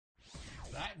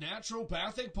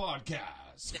Naturopathic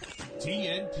Podcast,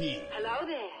 TNP. Hello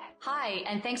there. Hi,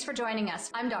 and thanks for joining us.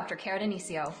 I'm Dr. Cara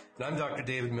Denisio. And I'm Dr.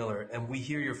 David Miller, and we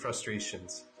hear your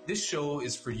frustrations. This show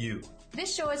is for you.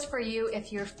 This show is for you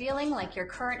if you're feeling like your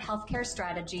current healthcare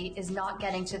strategy is not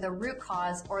getting to the root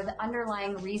cause or the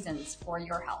underlying reasons for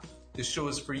your health. This show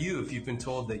is for you if you've been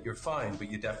told that you're fine, but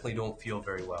you definitely don't feel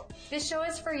very well. This show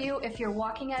is for you if you're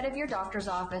walking out of your doctor's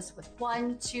office with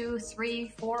 1, 2,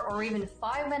 3, 4, or even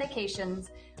 5 medications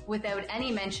without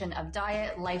any mention of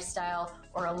diet, lifestyle,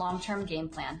 or a long-term game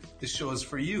plan. This show is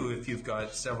for you if you've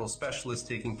got several specialists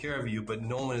taking care of you, but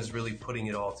no one is really putting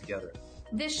it all together.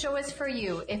 This show is for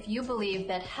you if you believe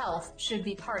that health should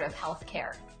be part of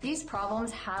healthcare. These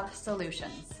problems have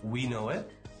solutions. We know it.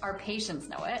 Our patients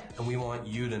know it. And we want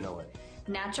you to know it.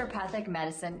 Naturopathic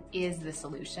medicine is the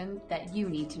solution that you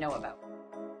need to know about.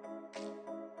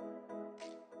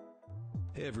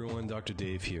 Hey everyone, Dr.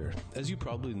 Dave here. As you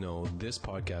probably know, this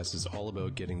podcast is all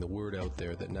about getting the word out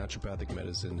there that naturopathic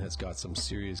medicine has got some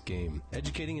serious game.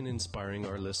 Educating and inspiring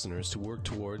our listeners to work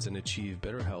towards and achieve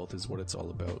better health is what it's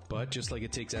all about. But just like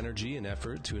it takes energy and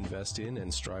effort to invest in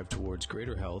and strive towards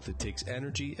greater health, it takes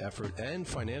energy, effort, and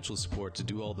financial support to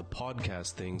do all the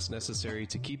podcast things necessary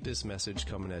to keep this message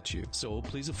coming at you. So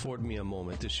please afford me a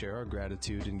moment to share our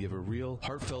gratitude and give a real,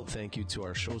 heartfelt thank you to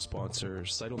our show sponsor,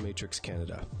 Cytomatrix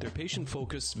Canada. Their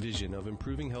patient-focused vision of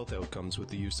improving health outcomes with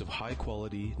the use of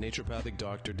high-quality, naturopathic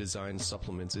doctor-designed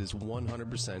supplements is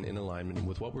 100% in alignment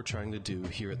with what we're trying to do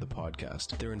here at the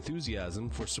podcast. Their enthusiasm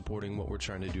for supporting what we're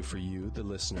trying to do for you, the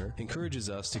listener, encourages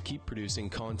us to keep producing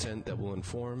content that will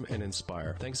inform and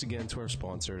inspire. Thanks again to our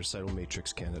sponsor,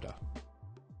 Cytomatrix Canada.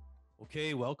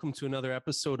 Okay, welcome to another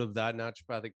episode of That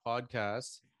Naturopathic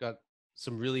Podcast. Got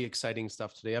some really exciting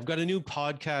stuff today. I've got a new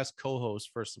podcast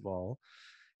co-host, first of all.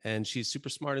 And she's super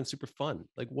smart and super fun.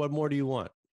 Like, what more do you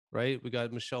want, right? We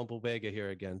got Michelle Bovega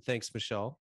here again. Thanks,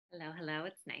 Michelle. Hello.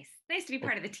 It's nice. Nice to be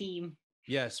part of the team.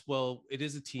 Yes. Well, it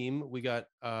is a team. We have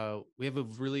a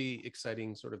really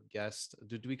exciting sort of guest.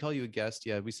 Do we call you a guest?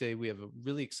 Yeah, we say we have a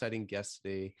really exciting guest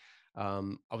today.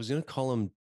 I was going to call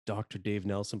him Dr. Dave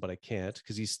Nelson, but I can't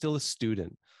because he's still a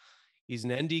student. He's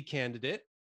an ND candidate.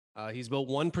 He's about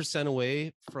 1%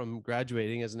 away from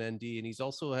graduating as an ND. And he's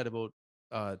also had about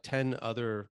 10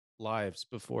 other lives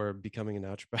before becoming a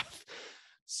naturopath.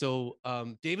 So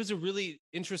Dave is a really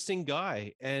interesting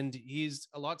guy, and he's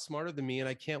a lot smarter than me, and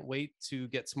I can't wait to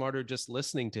get smarter just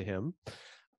listening to him.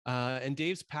 And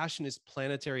Dave's passion is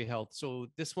planetary health. So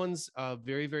this one's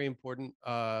very, very important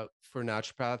for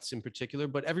naturopaths in particular,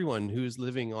 but everyone who's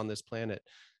living on this planet,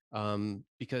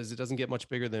 because it doesn't get much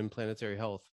bigger than planetary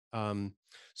health.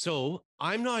 So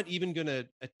I'm not even going to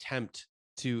attempt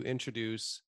to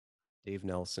introduce Dave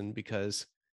Nelson, because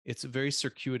it's a very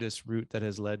circuitous route that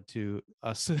has led to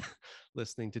us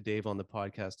listening to Dave on the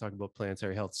podcast talking about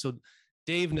planetary health. So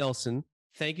Dave Nelson,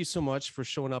 thank you so much for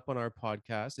showing up on our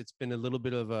podcast. It's been a little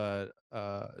bit of a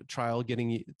trial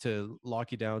getting you to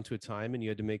lock you down to a time, and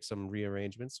you had to make some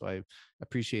rearrangements. So I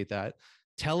appreciate that.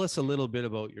 Tell us a little bit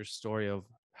about your story of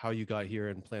how you got here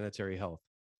in planetary health.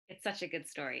 It's such a good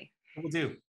story. Will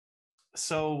do.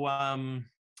 So,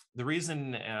 the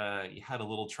reason you had a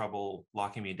little trouble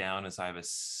locking me down is I have a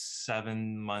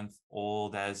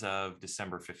 7-month-old as of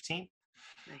December 15th.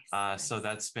 Nice. So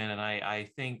that's been, and I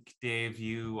think, Dave,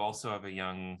 you also have a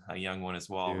young one as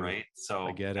well, dude, right? So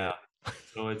I get it.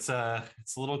 So it's a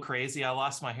little crazy. I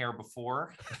lost my hair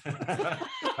before I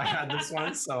had this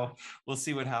one, so we'll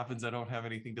see what happens. I don't have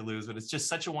anything to lose, but it's just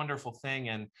such a wonderful thing.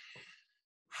 And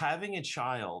having a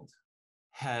child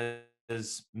has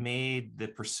made the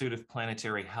pursuit of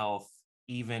planetary health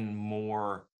even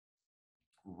more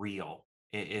real.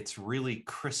 It's really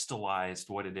crystallized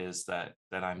what it is that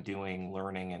I'm doing,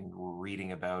 learning and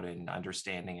reading about and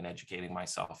understanding and educating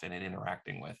myself in and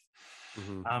interacting with.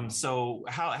 Mm-hmm. So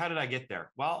how did I get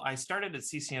there? Well, I started at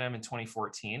CCNM in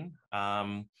 2014,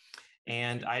 and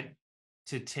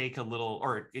to take a little,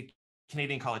 or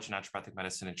Canadian College of Naturopathic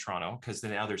Medicine in Toronto, because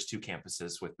now there's 2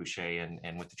 campuses with Boucher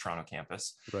and with the Toronto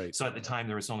campus. Right. So at the time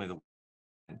there was only the one.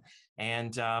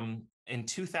 And in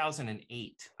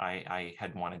 2008, I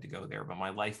had wanted to go there, but my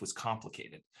life was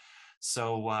complicated.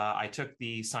 So I took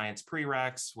the science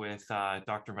prereqs with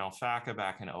Dr. Mel Faca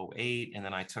back in 2008, and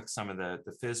then I took some of the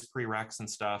phys prereqs and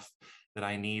stuff that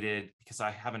I needed because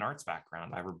I have an arts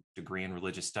background. I have a degree in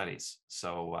religious studies.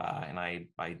 So and I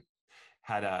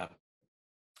had a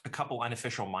couple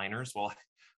unofficial minors. Well,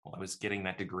 I was getting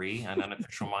that degree, an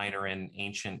unofficial minor in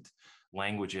ancient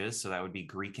languages. So that would be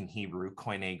Greek and Hebrew,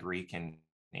 Koine Greek and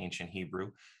ancient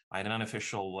Hebrew, I had an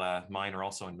unofficial minor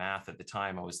also in math at the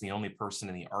time. I was the only person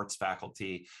in the arts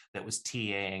faculty that was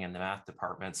TAing in the math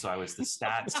department. So I was the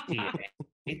stats TA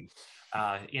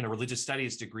in a religious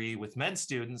studies degree with med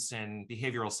students and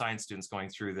behavioral science students going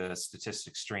through the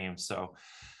statistics stream. So,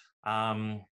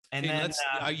 and Hey, then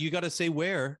you got to say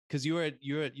where, because you're at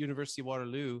University of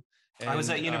Waterloo. And, I was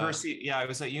at University. Yeah, I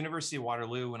was at University of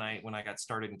Waterloo when I got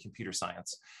started in computer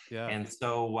science. Yeah. And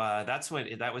so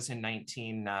that was in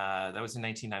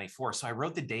 1994. So I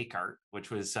wrote the Descartes, which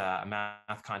was a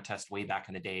math contest way back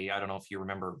in the day. I don't know if you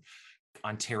remember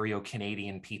Ontario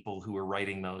Canadian people who were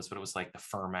writing those, but it was like the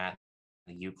Fermat,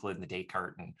 the Euclid, and the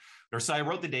Descartes. So I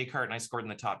wrote the Descartes and I scored in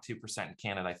the top 2% in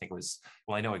Canada. I think it was,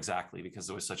 well, I know exactly because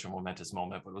it was such a momentous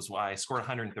moment, but it was why I scored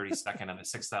 132nd out of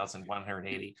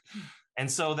 6,180. And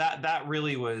so that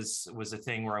really was a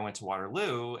thing where I went to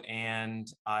Waterloo and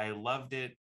I loved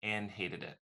it and hated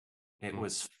it. It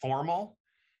was formal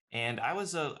and I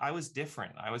was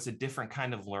different. I was a different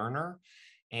kind of learner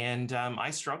and I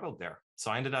struggled there. So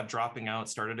I ended up dropping out,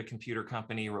 started a computer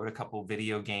company, wrote a couple of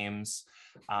video games.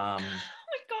 Oh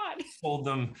my God. Sold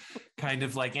them kind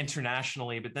of like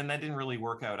internationally, but then that didn't really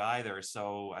work out either.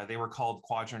 So they were called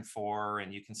Quadrant 4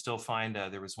 and you can still find,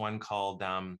 there was one called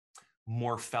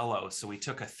Morphello. So we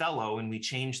took Othello and we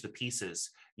changed the pieces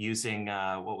using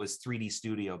what was 3D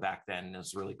Studio back then. It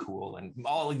was really cool. And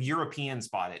all Europeans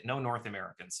bought it, no North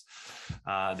Americans.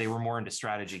 They were more into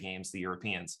strategy games, the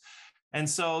Europeans. And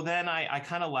so then I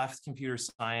kind of left computer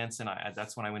science and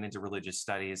that's when I went into religious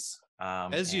studies.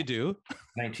 As you do.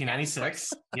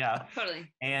 1996. Yeah. Totally.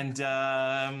 And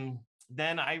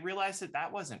then I realized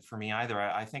that wasn't for me either.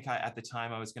 I think at the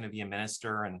time I was going to be a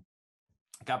minister and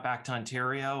got back to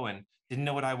Ontario and didn't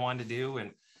know what I wanted to do.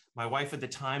 And my wife at the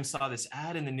time saw this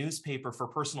ad in the newspaper for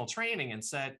personal training and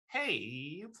said, "Hey,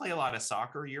 you play a lot of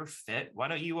soccer, you're fit. Why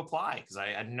don't you apply?" Because I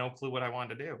had no clue what I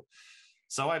wanted to do.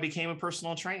 So I became a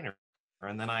personal trainer.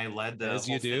 And then I led the whole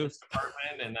fitness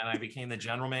department, and then I became the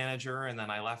general manager. And then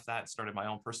I left that and started my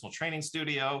own personal training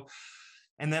studio.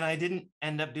 And then I didn't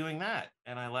end up doing that.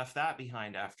 And I left that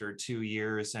behind after 2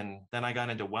 years. And then I got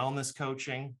into wellness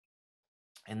coaching.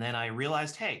 And then I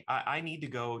realized, hey, I need to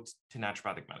go to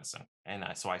naturopathic medicine. And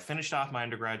so I finished off my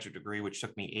undergraduate degree, which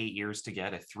took me 8 years to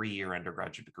get, a 3-year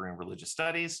undergraduate degree in religious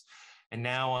studies. And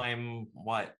now I'm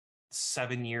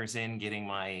 7 years in getting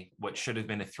my, what should have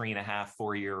been a 3.5,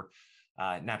 4-year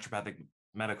naturopathic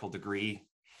medical degree.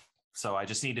 So I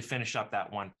just need to finish up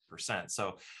that 1%.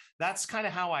 So that's kind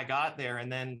of how I got there.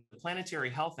 And then the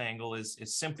planetary health angle is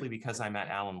simply because I met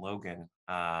Alan Logan,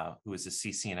 who is a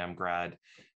CCNM grad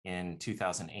in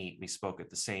 2008. We spoke at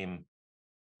the same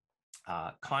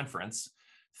conference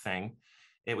thing.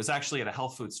 It was actually at a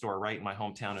health food store right in my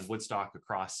hometown in Woodstock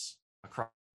across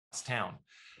town.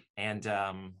 And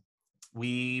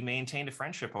we maintained a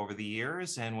friendship over the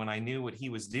years. And when I knew what he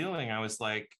was doing, I was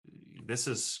like, this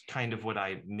is kind of what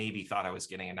I maybe thought I was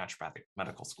getting in naturopathic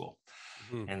medical school.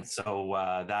 Mm-hmm. And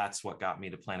so that's what got me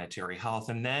to planetary health.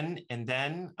 And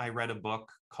then I read a book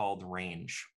called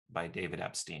Range by David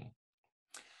Epstein.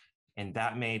 And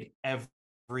that made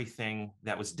everything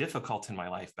that was difficult in my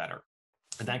life better.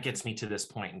 And that gets me to this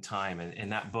point in time.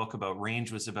 And that book about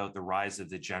Range was about the rise of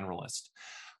the generalist.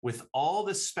 With all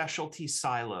the specialty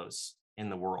silos in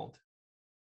the world,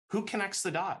 who connects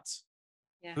the dots?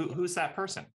 Yeah. Who's that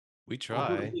person? We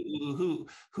try.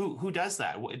 Who does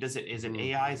that? Is it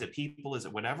AI? Is it people? Is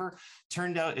it whatever?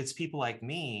 Turned out it's people like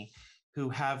me who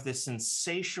have this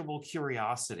insatiable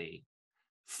curiosity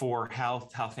for how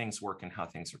things work and how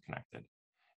things are connected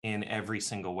in every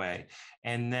single way.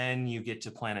 And then you get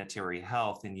to planetary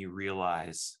health and you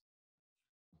realize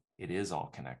it is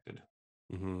all connected.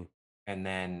 Mm-hmm. And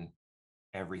then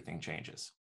everything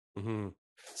changes. Mm-hmm.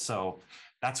 So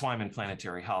that's why I'm in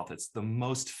planetary health. It's the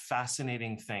most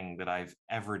fascinating thing that I've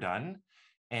ever done.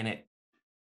 And it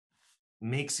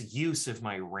makes use of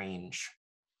my range,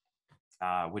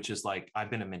 which is like, I've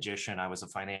been a magician. I was a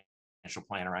financial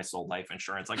planner. I sold life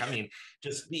insurance. Like, I mean,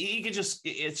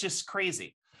 it's just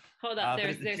crazy. Hold up.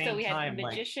 So we had a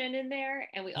magician in there,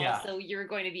 and we also, you're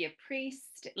going to be a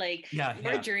priest. Like,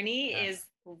 your journey is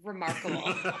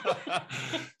remarkable.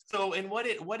 So, and what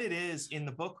it is in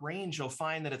the book Range, you'll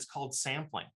find that it's called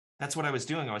sampling. That's what I was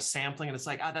doing. I was sampling, and it's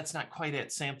like, that's not quite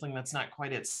it. Sampling, that's not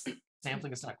quite it.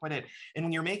 Sampling, it's not quite it. And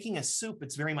when you're making a soup,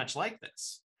 it's very much like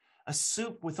this. A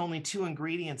soup with only 2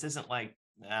 ingredients isn't like,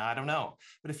 I don't know.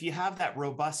 But if you have that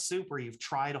robust soup where you've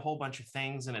tried a whole bunch of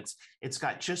things and it's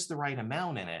got just the right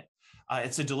amount in it,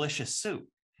 it's a delicious soup.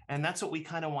 And that's what we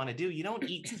kind of want to do. You don't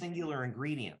eat singular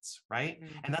ingredients, right?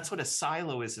 Mm-hmm. And that's what a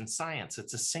silo is in science.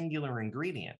 It's a singular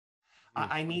ingredient.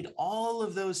 I need all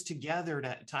of those together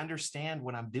to understand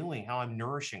what I'm doing, how I'm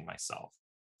nourishing myself.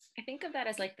 I think of that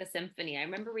as like the symphony. I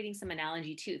remember reading some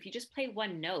analogy too. If you just play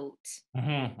one note,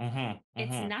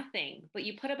 it's nothing, but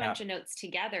you put a bunch of notes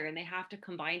together and they have to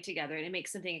combine together and it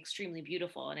makes something extremely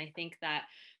beautiful. And I think that,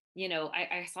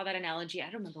 I saw that analogy. I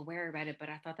don't remember where I read it, but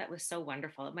I thought that was so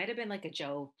wonderful. It might've been like a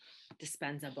Joe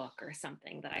Dispenza book or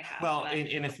something that I have. Well,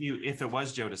 and if it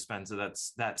was Joe Dispenza,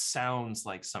 that sounds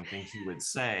like something he would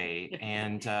say.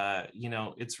 And,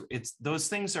 it's those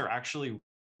things are actually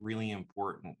really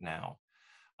important now.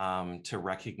 To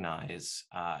recognize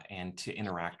and to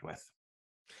interact with.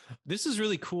 This is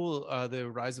really cool. The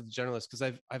rise of the generalist, because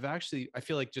I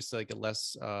feel like just like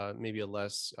maybe a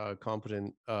less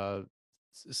competent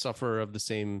sufferer of the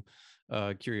same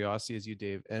curiosity as you,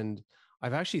 Dave. And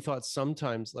I've actually thought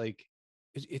sometimes like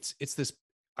it's this.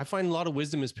 I find a lot of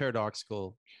wisdom is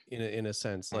paradoxical in a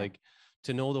sense. Like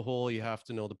to know the whole, you have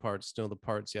to know the parts. To know the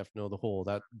parts, you have to know the whole.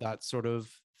 That sort of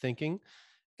thinking.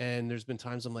 And there's been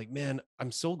times I'm like, man,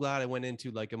 I'm so glad I went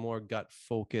into like a more gut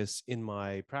focus in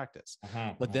my practice.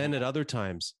 But then at other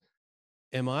times,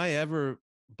 am I ever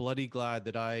bloody glad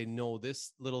that I know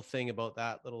this little thing about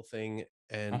that little thing?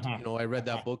 And, I read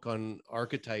that book on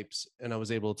archetypes and I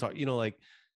was able to talk, like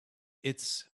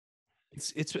it's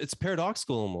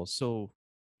paradoxical almost. So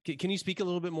can you speak a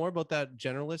little bit more about that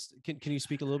generalist? Can you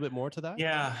speak a little bit more to that?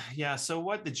 Yeah. So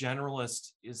what the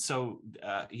generalist is,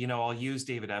 I'll use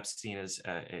David Epstein as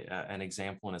an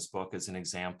example in his book as an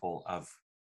example of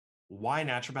why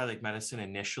naturopathic medicine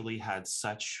initially had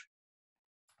such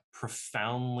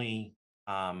profoundly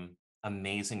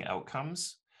amazing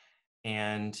outcomes.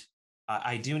 And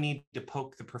I do need to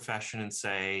poke the profession and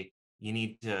say, you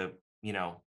need to,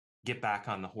 get back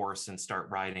on the horse and start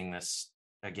riding this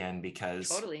again,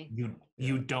 because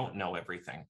you don't know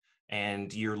everything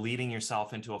and you're leading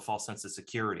yourself into a false sense of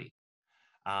security.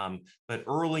 But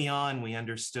early on, we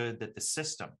understood that the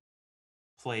system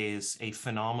plays a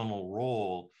phenomenal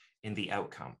role in the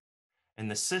outcome. And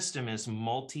the system is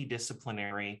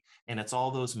multidisciplinary, and it's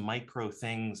all those micro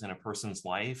things in a person's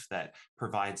life that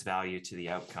provides value to the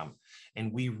outcome.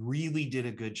 And we really did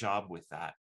a good job with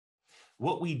that.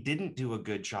 What we didn't do a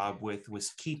good job with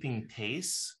was keeping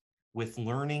pace with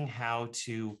learning how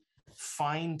to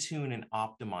fine tune and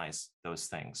optimize those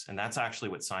things. And that's actually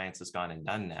what science has gone and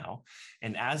done now.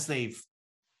 And as they've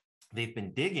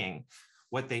been digging,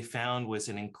 what they found was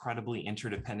an incredibly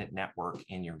interdependent network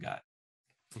in your gut.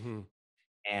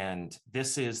 And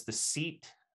this is the seat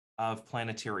of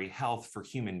planetary health for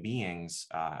human beings,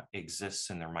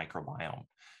 exists in their microbiome.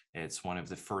 It's one of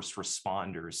the first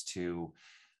responders to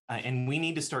and we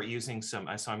need to start using some.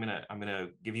 So I'm gonna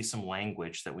give you some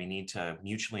language that we need to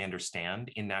mutually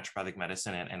understand in naturopathic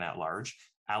medicine and at large.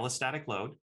 Allostatic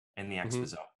load and the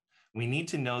exposome. We need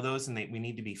to know those, and we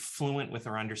need to be fluent with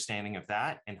our understanding of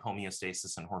that and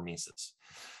homeostasis and hormesis,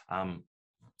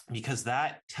 because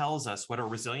that tells us what our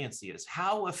resiliency is.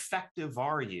 How effective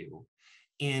are you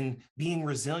in being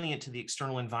resilient to the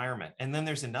external environment? And then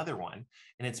there's another one,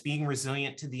 and it's being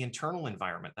resilient to the internal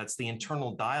environment. That's the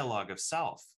internal dialogue of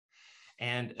self.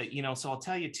 And, so I'll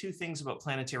tell you two things about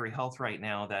planetary health right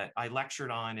now that I lectured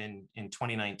on in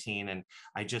 2019. And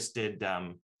I just did,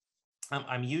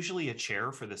 I'm usually a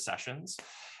chair for the sessions.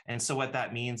 And so what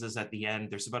that means is at the end,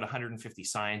 there's about 150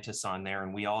 scientists on there,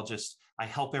 and I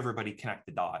help everybody connect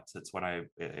the dots. It's what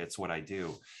I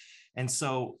do. And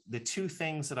so the two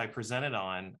things that I presented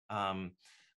on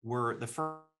were the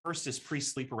first is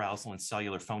pre-sleep arousal and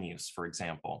cellular phone use, for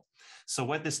example. So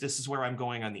what this is where I'm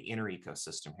going on the inner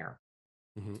ecosystem here.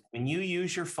 When you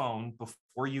use your phone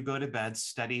before you go to bed,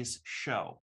 studies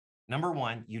show, number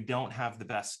one, you don't have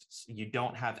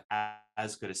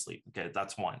as good a sleep. Okay,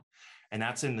 that's one. And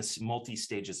that's in the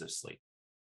multi-stages of sleep.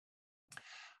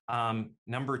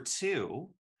 Number two,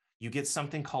 you get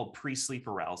something called pre-sleep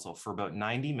arousal for about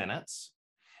 90 minutes.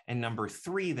 And number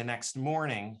three, the next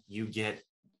morning, you get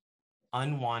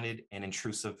unwanted and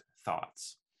intrusive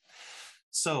thoughts.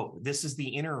 So this is the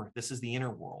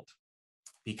inner world,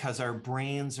 because our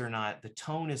brains the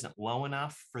tone isn't low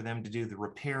enough for them to do the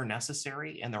repair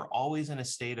necessary. And they're always in a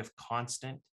state of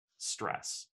constant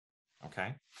stress.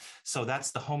 Okay. So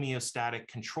that's the homeostatic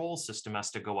control system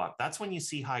has to go up. That's when you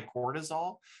see high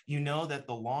cortisol, you know that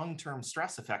the long-term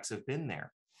stress effects have been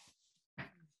there.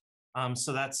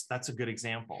 So that's a good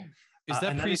example. Is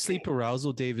that pre-sleep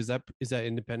arousal, Dave? Is that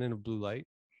independent of blue light?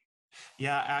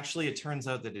 Yeah, actually, it turns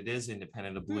out that it is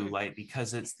independent of blue light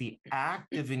because it's the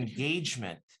active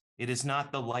engagement. It is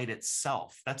not the light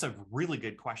itself. That's a really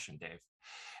good question, Dave.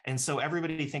 And so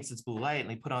everybody thinks it's blue light and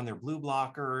they put on their blue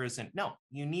blockers. And no,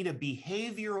 you need a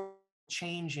behavioral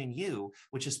change in you,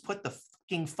 which is put the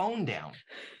fucking phone down.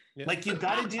 Yeah. Like, you've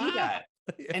got to do that.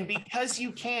 Yeah. And because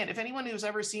you can't, if anyone who's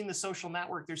ever seen The Social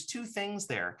Network, there's two things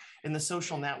there in The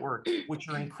Social Network, which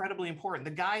are incredibly important.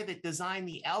 The guy that designed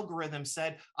the algorithm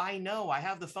said, I know, I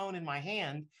have the phone in my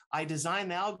hand. I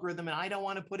designed the algorithm and I don't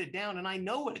want to put it down. And I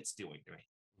know what it's doing to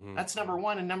me. That's number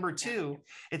one. And number two,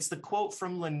 it's the quote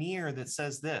from Lanier that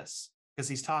says this, because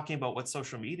he's talking about what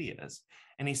social media is.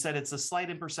 And he said, it's the slight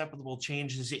imperceptible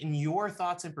changes in your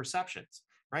thoughts and perceptions,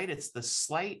 right? It's the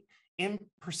slight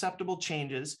imperceptible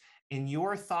changes in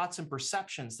your thoughts and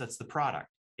perceptions that's the product.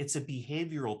 It's a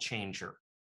behavioral changer,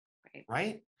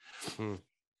 right?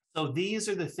 So these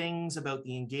are the things about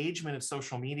the engagement of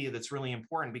social media that's really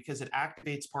important, because it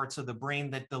activates parts of the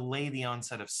brain that delay the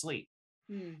onset of sleep.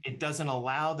 It doesn't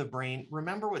allow the brain.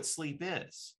 Remember what sleep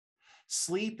is.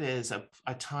 Sleep is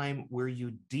a time where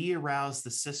you de-arouse the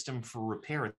system for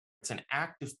repair. It's an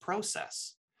active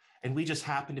process. And we just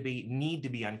happen to need to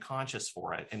be unconscious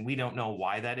for it. And we don't know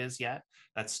why that is yet.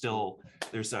 That's still,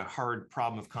 there's a hard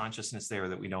problem of consciousness there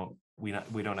that we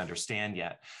don't understand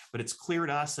yet. But it's clear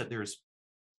to us that there's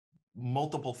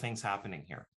multiple things happening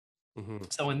here.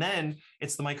 So, and then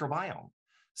it's the microbiome.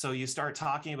 So you start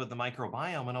talking about the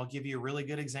microbiome, and I'll give you a really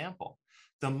good example.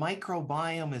 The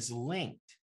microbiome is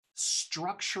linked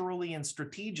structurally and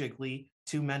strategically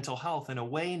to mental health in a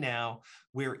way now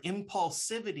where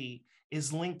impulsivity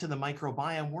is linked to the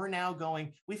microbiome. We're now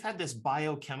we've had this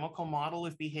biochemical model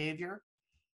of behavior,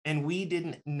 and we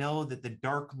didn't know that the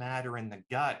dark matter in the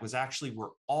gut was actually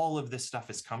where all of this stuff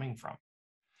is coming from.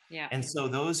 Yeah. And so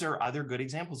those are other good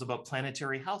examples about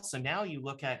planetary health. So now you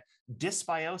look at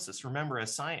dysbiosis. Remember,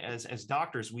 as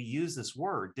doctors, we use this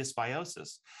word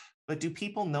dysbiosis, but do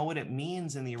people know what it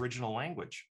means in the original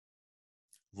language?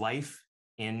 Life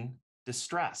in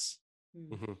distress.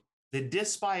 The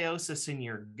dysbiosis in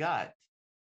your gut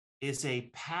is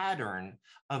a pattern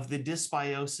of the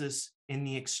dysbiosis in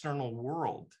the external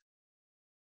world.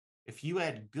 If you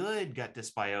had good gut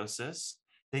dysbiosis,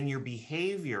 then your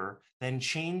behavior then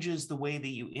changes the way that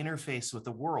you interface with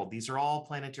the world. These are all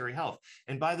planetary health.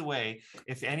 And by the way,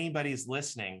 if anybody's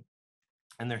listening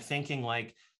and they're thinking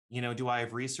like, do I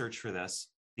have research for this?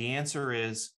 The answer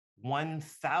is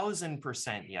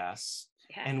 1000% yes.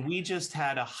 Yeah. And we just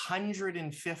had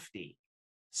 150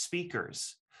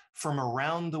 speakers from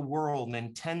around the world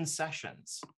in 10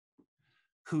 sessions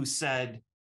who said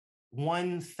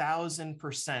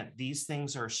 1000% these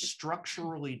things are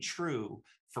structurally true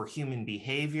for human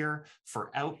behavior, for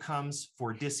outcomes,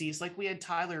 for disease. Like we had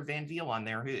Tyler Van Veal on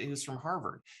there, who's from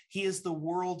Harvard. He is the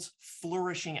world's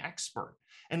flourishing expert.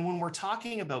 And when we're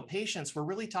talking about patients, we're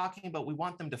really talking about we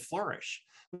want them to flourish.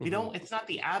 It's not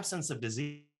the absence of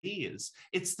disease,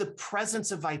 it's the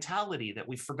presence of vitality that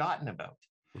we've forgotten about.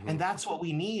 And that's what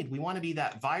we need. We want to be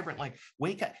that vibrant, like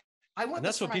wake up.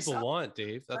 That's what people want,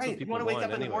 Dave. That's what people want to wake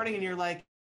up in the morning and you're like,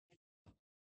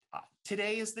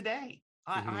 today is the day.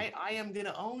 I am going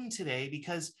to own today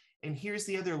because, and here's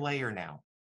the other layer now.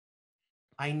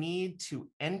 I need to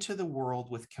enter the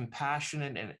world with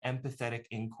compassionate and empathetic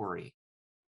inquiry.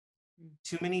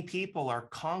 Too many people are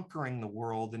conquering the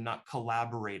world and not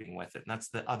collaborating with it. And that's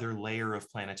the other layer of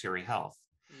planetary health.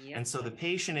 Yep. And so the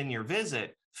patient in your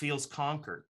visit feels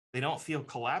conquered. They don't feel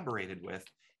collaborated with.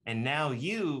 And now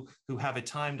you, who have a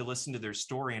time to listen to their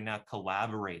story, and now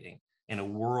collaborating in a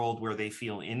world where they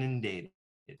feel inundated.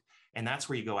 And that's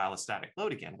where you go allostatic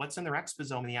load again. What's in their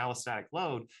exposome in the allostatic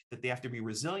load that they have to be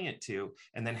resilient to?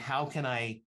 And then how can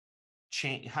I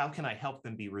help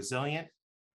them be resilient?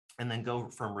 And then go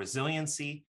from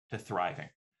resiliency to thriving.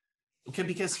 Okay,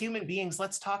 because human beings,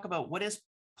 let's talk about what is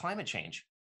climate change.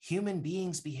 Human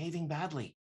beings behaving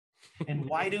badly. And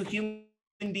why do human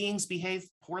beings behave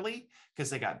poorly? Because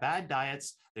they got bad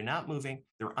diets, they're not moving,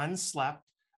 they're unslept,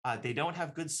 they don't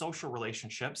have good social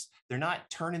relationships, they're not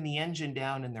turning the engine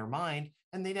down in their mind,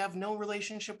 and they'd have no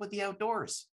relationship with the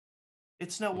outdoors.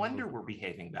 It's no wonder we're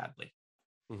behaving badly.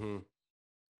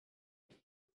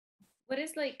 What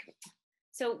is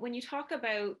so when you talk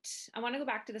about, I want to go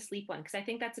back to the sleep one, because I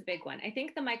think that's a big one. I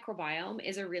think the microbiome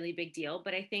is a really big deal,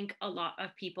 but I think a lot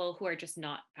of people who are just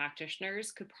not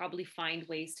practitioners could probably find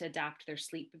ways to adapt their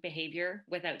sleep behavior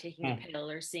without taking a pill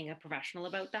or seeing a professional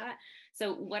about that.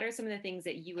 So what are some of the things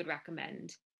that you would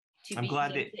recommend to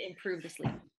improve the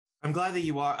sleep? I'm glad that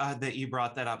you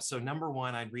brought that up. So number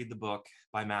one, I'd read the book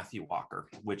by Matthew Walker,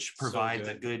 which provides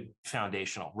a good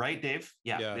foundational, right, Dave?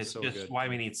 Yeah, it's so just good. Why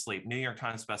We Need Sleep. New York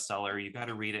Times bestseller. You got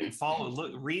to read it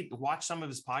and watch some of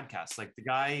his podcasts. Like the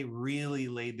guy really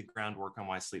laid the groundwork on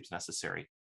why sleep's necessary.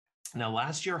 Now,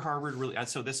 last year, Harvard really,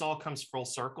 so this all comes full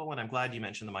circle, and I'm glad you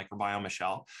mentioned the microbiome,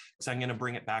 Michelle, because I'm going to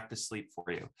bring it back to sleep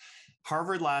for you.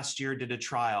 Harvard last year did a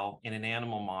trial in an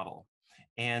animal model,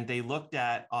 and they looked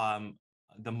at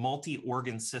the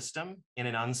multi-organ system in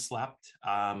an unslept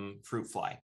fruit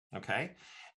fly, okay?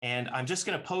 And I'm just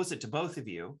going to pose it to both of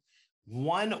you.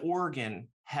 One organ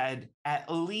had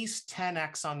at least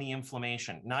 10x on the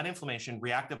inflammation, not inflammation,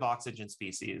 reactive oxygen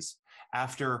species,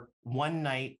 after one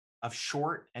night of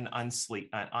short and unsleep,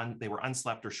 they were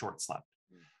unslept or short slept.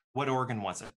 What organ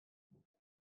was it?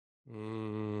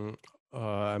 I'm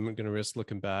going to risk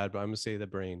looking bad, but I'm going to say the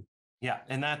brain. Yeah,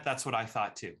 and that's what I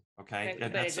thought too. Okay,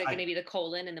 but is it going to be the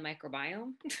colon and the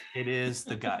microbiome? It is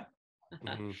the gut.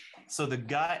 Mm-hmm. So the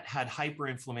gut had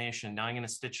hyperinflammation. Now I'm going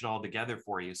to stitch it all together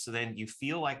for you. So then you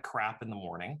feel like crap in the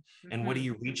morning, and what do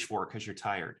you reach for because you're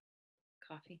tired?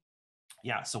 Coffee.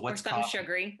 Yeah. So what's or something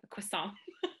sugary? A croissant.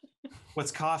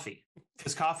 What's coffee?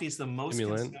 Because coffee is the most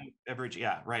consumed beverage.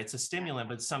 Yeah, right. It's a stimulant,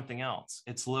 but it's something else.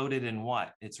 It's loaded in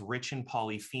what? It's rich in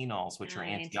polyphenols, which are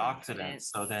antioxidants.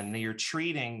 So then you're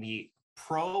treating the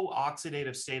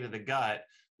pro-oxidative state of the gut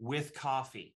with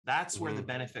coffee. That's where the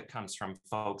benefit comes from,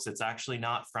 folks. It's actually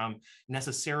not from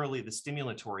necessarily the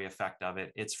stimulatory effect of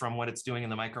it. It's from what it's doing in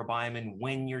the microbiome and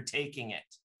when you're taking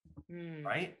it,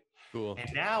 right? Cool. And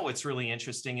now what's really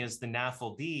interesting is the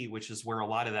NAFLD, which is where a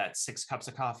lot of that 6 cups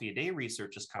of coffee a day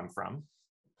research has come from.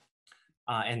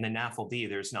 And the NAFLD,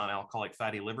 there's non-alcoholic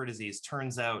fatty liver disease.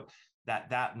 Turns out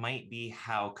that might be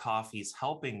how coffee's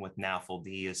helping with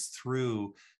NAFLD is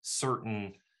through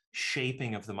certain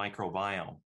shaping of the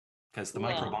microbiome, because the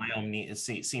microbiome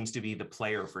seems to be the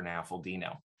player for NAFLD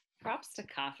now. Props to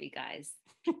coffee, guys.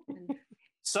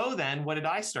 So then what did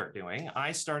I start doing?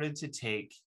 I started to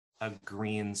take a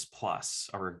greens plus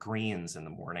or a greens in the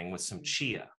morning with some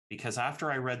chia, because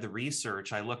after I read the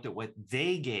research, I looked at what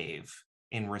they gave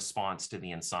in response to the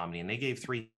insomnia, and they gave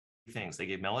 3 things. They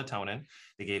gave melatonin,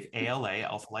 they gave ALA,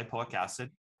 alpha lipoic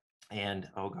acid, and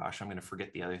oh gosh, I'm going to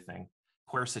forget the other thing,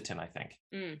 quercetin, I think.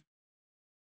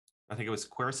 I think it was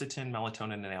quercetin,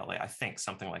 melatonin, and ALA, I think,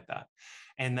 something like that.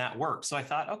 And that worked. So I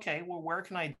thought, okay, well,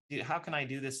 how can I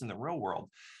do this in the real world?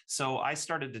 So I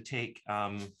started to take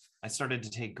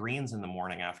greens in the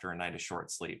morning after a night of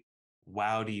short sleep.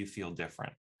 Wow, do you feel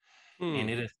different? And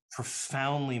it is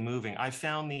profoundly moving. I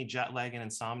found the jet lag and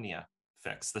insomnia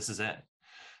fix. This is it.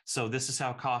 So this is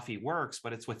how coffee works,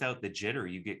 but it's without the jitter.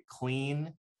 You get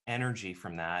clean energy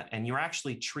from that, and you're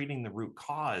actually treating the root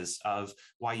cause of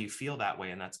why you feel that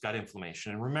way, and that's gut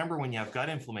inflammation. And remember, when you have gut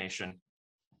inflammation,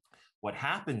 what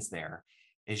happens there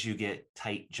is you get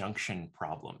tight junction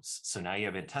problems. So now you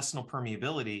have intestinal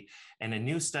permeability, and a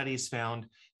new study's found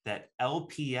that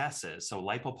LPSs, so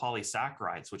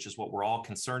lipopolysaccharides, which is what we're all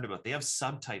concerned about, they have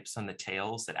subtypes on the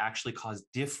tails that actually cause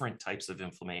different types of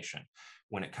inflammation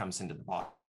when it comes into the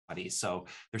body. So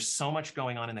there's so much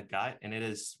going on in the gut, and it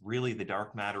is really the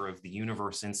dark matter of the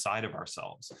universe inside of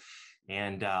ourselves.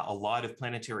 And a lot of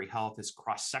planetary health is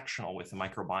cross-sectional with the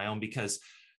microbiome, because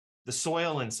the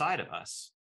soil inside of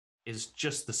us is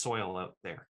just the soil out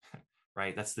there,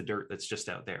 right? That's the dirt that's just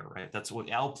out there, right? That's what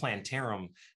Plantarum,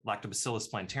 Lactobacillus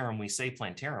plantarum, we say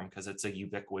plantarum because it's a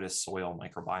ubiquitous soil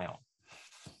microbiome.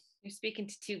 You're speaking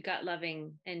to 2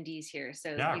 gut-loving NDs here,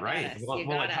 so yeah, right.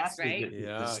 Well, it has to, right?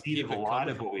 Yeah, keep a lot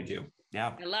of what we do.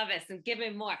 Yeah, I love it, and give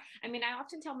me more. I mean, I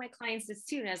often tell my clients this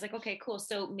too, and I was like, okay, cool.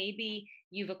 So maybe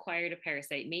you've acquired a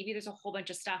parasite. Maybe there's a whole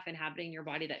bunch of stuff inhabiting your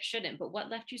body that shouldn't. But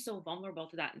what left you so vulnerable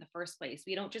to that in the first place?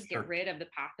 We don't just get rid of the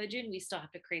pathogen. We still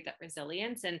have to create that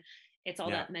resilience, and it's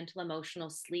all that mental, emotional,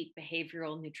 sleep,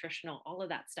 behavioral, nutritional, all of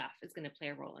that stuff is going to play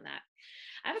a role in that.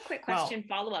 I have a quick question,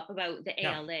 follow up about the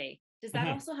ALA. Does that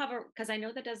also have because I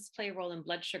know that does play a role in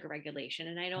blood sugar regulation,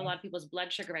 and I know a lot of people's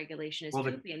blood sugar regulation is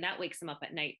poopy, and that wakes them up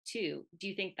at night too. Do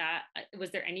you think that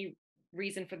was there any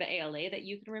reason for the ALA that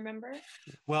you can remember?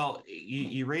 Well,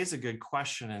 you raise a good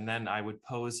question, and then I would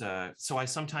pose so I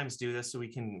sometimes do this so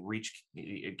we can reach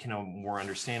more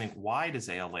understanding. Why does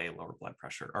ALA lower blood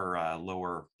pressure or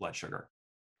lower blood sugar?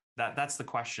 That's the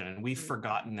question, and we've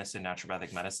forgotten this in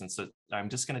naturopathic medicine. So I'm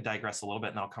just going to digress a little bit,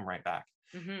 and I'll come right back.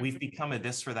 We've become a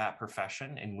this for that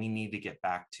profession, and we need to get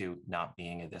back to not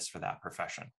being a this for that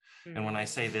profession. And when I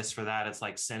say this for that, it's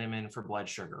like cinnamon for blood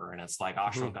sugar, and it's like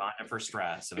ashwagandha for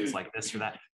stress, and it's like this for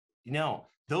that.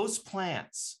 Those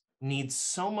plants need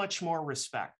so much more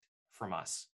respect from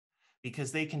us,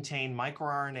 because they contain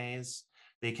microRNAs,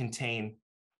 they contain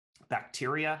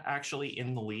bacteria actually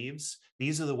in the leaves.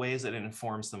 These are the ways that it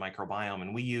informs the microbiome,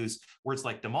 and we use words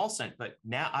like demulcent, but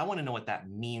now I want to know what that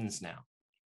means now.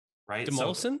 Right?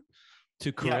 Demulcent?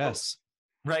 To caress.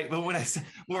 Yeah, right. But when I say,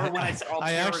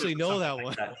 I actually know that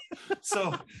one.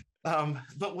 So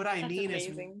But what I That's mean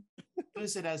amazing. is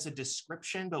use it as a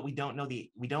description, but we don't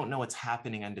know what's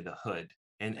happening under the hood.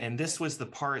 And this was the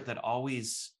part that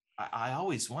I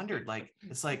always wondered, like,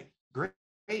 it's like, great,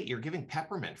 you're giving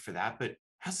peppermint for that, but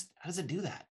how does it do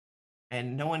that?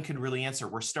 And no one could really answer.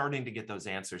 We're starting to get those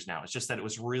answers now. It's just that it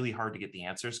was really hard to get the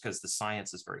answers because the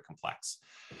science is very complex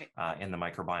in the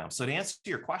microbiome. So to answer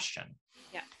your question,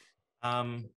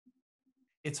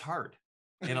 it's hard.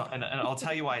 And I'll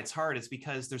tell you why it's hard. It's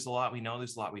because there's a lot we know,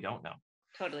 there's a lot we don't know.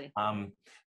 Totally.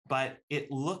 But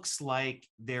it looks like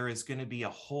there is going to be a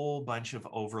whole bunch of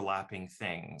overlapping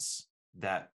things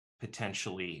that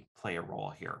potentially play a role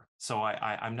here. So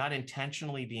I'm not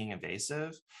intentionally being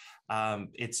evasive.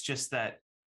 It's just that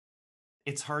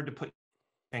it's hard to put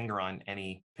finger on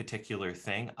any particular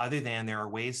thing other than there are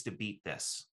ways to beat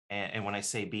this. And when I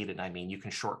say beat it, I mean you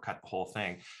can shortcut the whole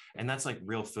thing. And that's like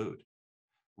real food.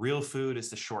 Real food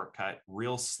is the shortcut.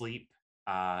 Real sleep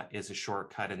is a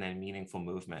shortcut. And then meaningful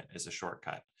movement is a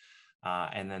shortcut.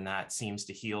 And then that seems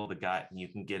to heal the gut, and you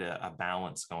can get a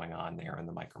balance going on there in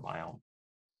the microbiome.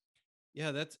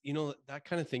 Yeah, that's, that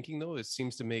kind of thinking, though, it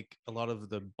seems to make a lot of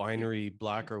the binary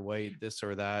black or white, this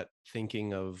or that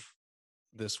thinking of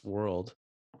this world.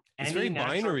 It's very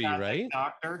binary, right?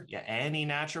 Any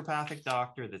naturopathic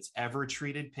doctor that's ever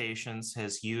treated patients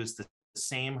has used the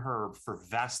same herb for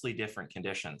vastly different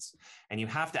conditions. And you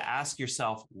have to ask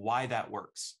yourself why that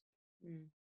works.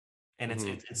 And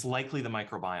it's likely the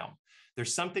microbiome.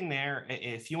 There's something there.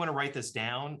 If you want to write this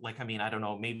down, I don't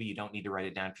know, maybe you don't need to write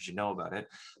it down because you know about it,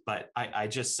 but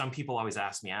some people always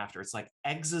ask me after. It's like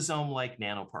exosome-like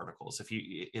nanoparticles.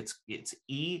 It's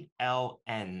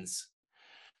ELNs.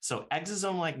 So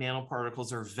exosome-like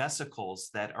nanoparticles are vesicles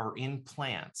that are in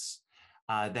plants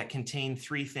that contain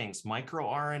three things: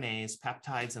 microRNAs,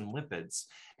 peptides, and lipids.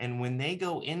 And when they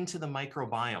go into the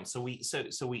microbiome, so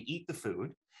we eat the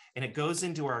food and it goes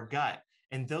into our gut.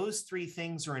 And those three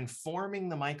things are informing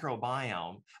the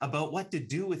microbiome about what to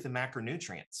do with the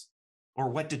macronutrients, or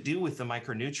what to do with the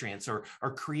micronutrients, or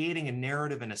creating a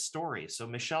narrative and a story. So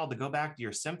Michelle, to go back to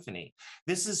your symphony,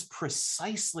 this is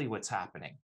precisely what's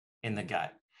happening in the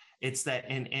gut. It's that,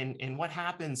 and what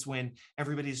happens when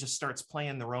everybody just starts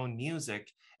playing their own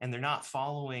music and they're not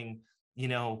following,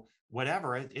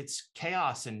 whatever, it's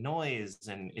chaos and noise,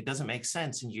 and it doesn't make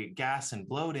sense, and you get gas and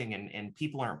bloating, and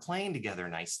people aren't playing together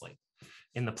nicely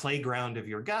in the playground of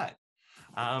your gut.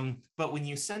 But when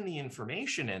you send the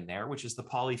information in there, which is the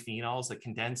polyphenols, the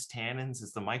condensed tannins,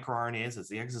 it's the microRNAs, it's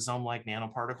the exosome-like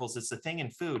nanoparticles, it's the thing in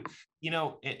food,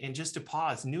 and just to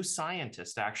pause, New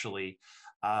Scientist actually,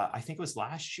 I think it was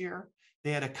last year,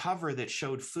 they had a cover that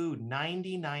showed food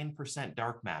 99%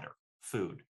 dark matter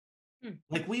food.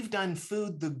 Like, we've done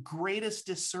food the greatest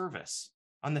disservice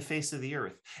on the face of the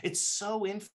earth. It's so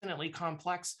infinitely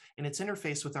complex, and its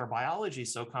interface with our biology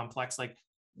is so complex. Like,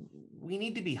 we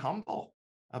need to be humble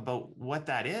about what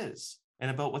that is and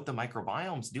about what the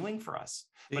microbiome's doing for us.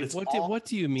 But it's what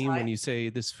do you mean when you say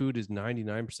this food is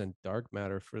 99% dark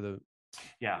matter for the?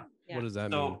 Yeah. What does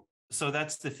that mean? So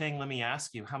that's the thing. Let me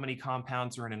ask you, how many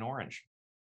compounds are in an orange?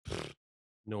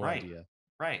 No idea.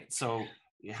 Right. So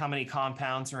how many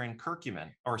compounds are in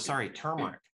turmeric?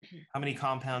 How many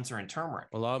compounds are in turmeric?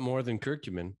 A lot more than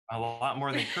curcumin. A lot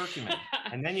more than curcumin.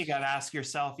 And then you got to ask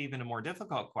yourself even a more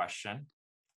difficult question.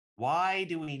 Why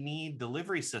do we need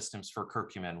delivery systems for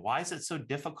curcumin? Why is it so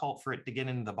difficult for it to get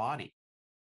into the body?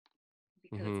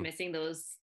 Because it's missing those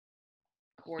Is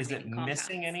coordinating it compounds.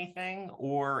 missing anything,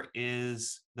 or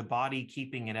is the body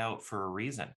keeping it out for a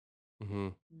reason?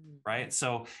 Right.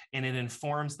 So, and it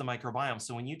informs the microbiome.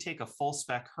 So when you take a full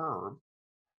spec herb,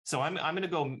 so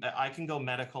I can go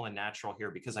medical and natural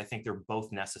here because I think they're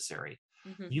both necessary.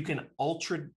 You can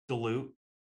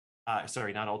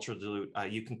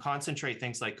you can concentrate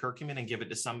things like curcumin and give it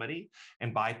to somebody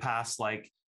and bypass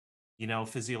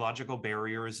physiological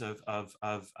barriers of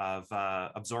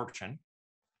absorption.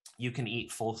 You can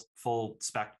eat full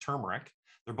spec turmeric.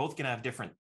 They're both going to have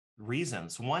different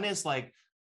reasons. One is like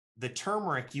the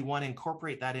turmeric, you want to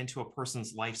incorporate that into a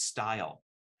person's lifestyle.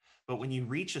 But when you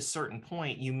reach a certain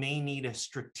point, you may need a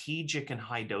strategic and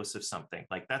high dose of something.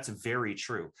 Like, that's very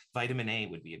true. Vitamin A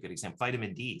would be a good example.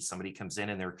 Vitamin D, somebody comes in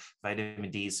and their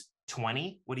vitamin D's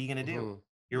 20. What are you going to do?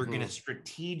 You're going to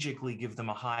strategically give them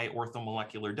a high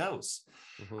orthomolecular dose.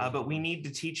 But we need to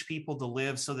teach people to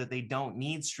live so that they don't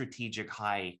need strategic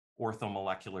high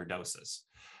orthomolecular doses.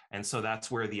 And so that's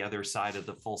where the other side of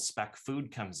the full spec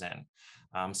food comes in.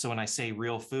 So when I say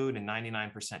real food and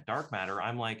 99% dark matter,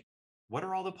 I'm like, What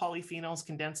are all the polyphenols,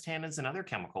 condensed tannins, and other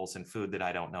chemicals in food that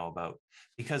I don't know about?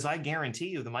 Because I guarantee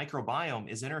you the microbiome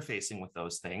is interfacing with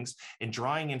those things and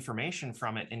drawing information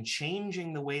from it and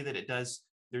changing the way that it does.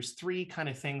 There's three kind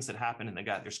of things that happen in the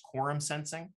gut. There's quorum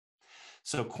sensing.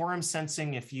 So quorum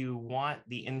sensing, if you want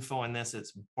the info on this,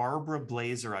 it's Barbara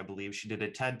Blazer, I believe. She did a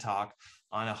TED Talk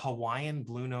on a Hawaiian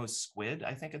blue nose squid,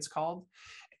 I think it's called.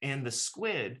 And the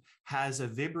squid has a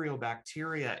Vibrio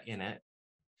bacteria in it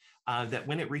that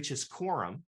when it reaches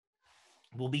quorum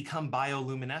will become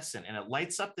bioluminescent, and it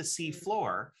lights up the sea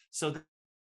floor so that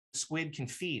the squid can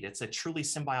feed. It's a truly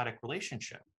symbiotic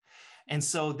relationship. And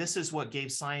so this is what gave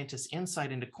scientists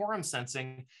insight into quorum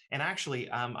sensing. And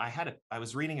actually, I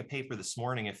was reading a paper this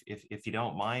morning. If you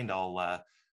don't mind, I'll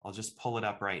just pull it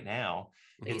up right now.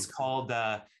 Mm-hmm.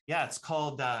 It's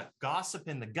called Gossip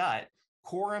in the Gut: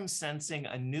 Quorum Sensing,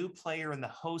 a New Player in the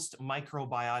Host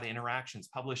Microbiota Interactions,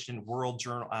 published in the World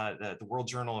Journal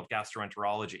of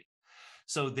Gastroenterology.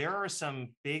 So there are some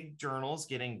big journals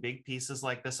getting big pieces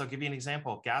like this. I'll give you an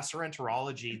example.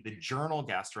 Gastroenterology, the journal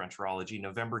Gastroenterology,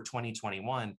 November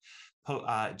 2021,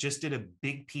 just did a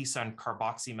big piece on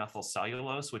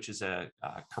carboxymethylcellulose, which is a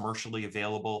commercially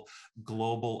available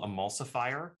global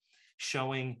emulsifier,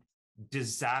 showing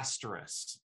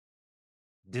disastrous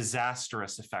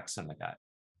effects in the gut.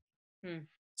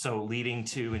 So leading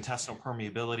to intestinal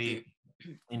permeability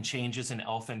and changes in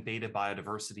alpha and beta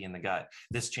biodiversity in the gut.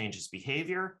 This changes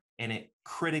behavior and it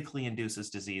critically induces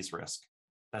disease risk.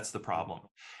 That's the problem.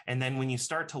 And then when you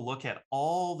start to look at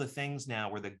all the things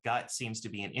now where the gut seems to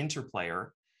be an interplayer,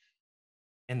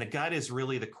 and the gut is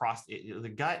really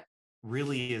the gut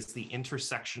really is the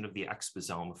intersection of the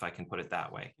exposome, if I can put it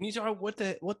that way. Can you talk, what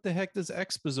the heck does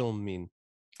exposome mean?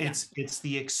 It's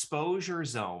the exposure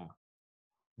zone.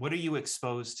 What are you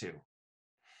exposed to?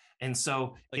 And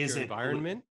so like is your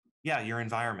environment? Yeah, your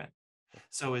environment.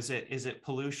 So is it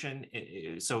pollution?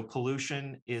 So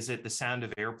pollution, is it the sound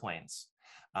of airplanes?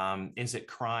 Is it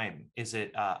crime? Is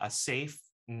it a safe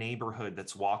neighborhood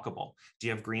that's walkable? Do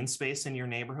you have green space in your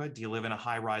neighborhood? Do you live in a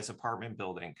high-rise apartment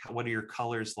building? What are your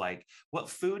colors like? What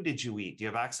food did you eat? Do you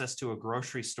have access to a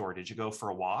grocery store? Did you go for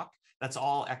a walk? That's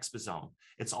all exposome.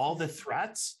 It's all the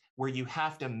threats where you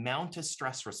have to mount a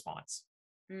stress response.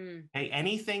 Hey,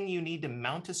 anything you need to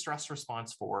mount a stress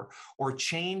response for, or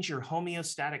change your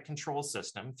homeostatic control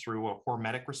system through a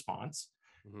hormetic response,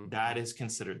 that is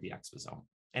considered the exposome.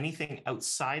 Anything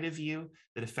outside of you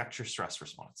that affects your stress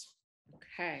response.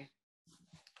 Okay.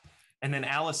 And then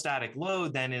allostatic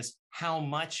load then is how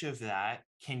much of that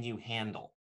can you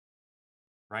handle,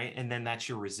 right? And then that's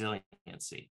your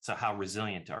resiliency. So how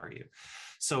resilient are you?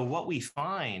 So what we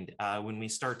find when we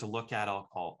start to look at,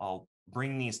 I'll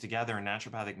bring these together, and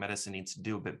naturopathic medicine needs to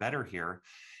do a bit better here,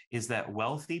 is that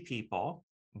wealthy people,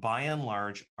 by and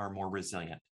large, are more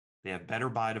resilient. They have better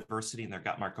biodiversity in their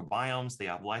gut microbiomes. They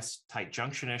have less tight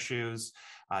junction issues.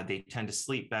 They tend to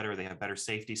sleep better. They have better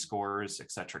safety scores,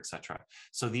 et cetera, et cetera.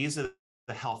 So these are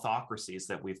the healthocracies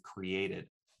that we've created.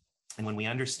 And when we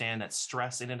understand that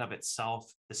stress in and of itself,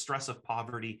 the stress of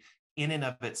poverty in and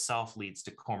of itself leads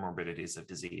to comorbidities of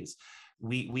disease,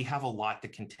 we have a lot to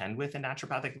contend with in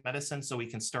naturopathic medicine, so we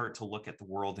can start to look at the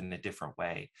world in a different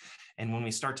way. And when we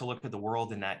start to look at the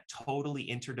world in that totally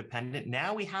interdependent,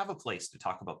 now we have a place to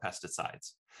talk about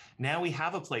pesticides. Now we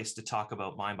have a place to talk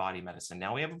about mind-body medicine.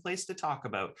 Now we have a place to talk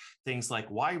about things like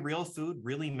why real food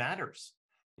really matters,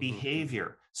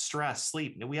 behavior, stress,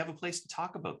 sleep. Now we have a place to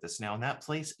talk about this now, and that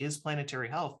place is Planetary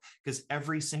Health, because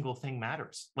every single thing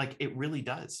matters. Like it really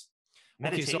does.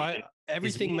 Meditation, okay, so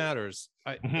everything matters.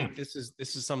 I think this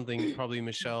is something probably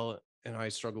Michelle and I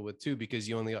struggle with too, because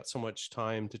you only got so much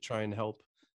time to try and help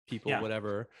people,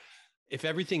 whatever. If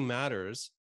everything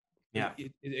matters,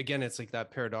 again, it's like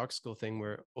that paradoxical thing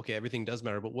where, okay, everything does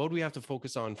matter, but what do we have to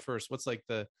focus on first? What's like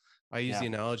I use the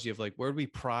analogy of like, where do we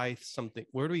pry something?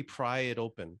 Where do we pry it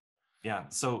open? Yeah.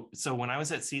 So when I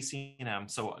was at CCNM,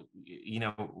 so,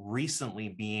 recently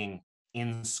being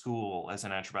in school as a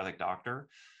naturopathic doctor,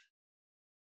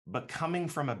 but coming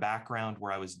from a background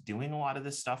where I was doing a lot of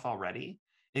this stuff already,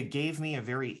 it gave me a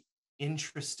very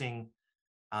interesting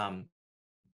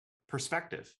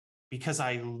perspective, because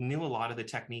I knew a lot of the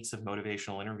techniques of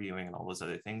motivational interviewing and all those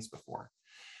other things before.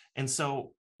 And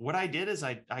so what I did is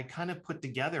I kind of put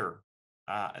together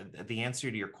the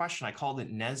answer to your question. I called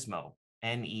it NESMO,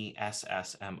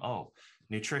 NESSMO: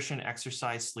 nutrition,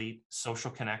 exercise, sleep,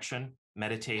 social connection,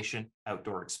 meditation,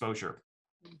 outdoor exposure.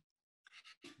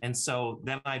 And so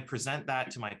then I'd present that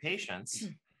to my patients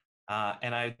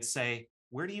and I'd say,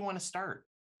 where do you want to start?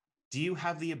 Do you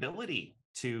have the ability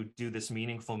to do this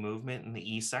meaningful movement in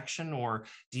the E section, or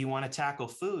do you want to tackle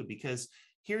food? Because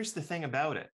here's the thing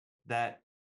about it. that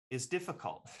is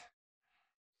difficult.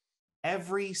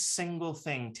 Every single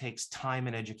thing takes time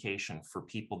and education for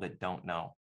people that don't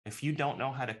know. If you don't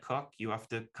know how to cook, you have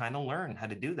to kind of learn how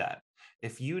to do that.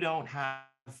 If you don't have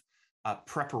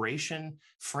preparation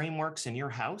frameworks in your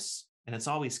house, and it's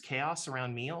always chaos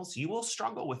around meals, you will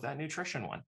struggle with that nutrition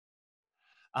one.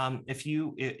 If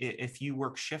you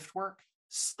work shift work,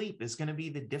 sleep is going to be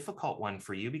the difficult one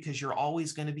for you because you're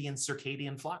always going to be in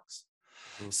circadian flux.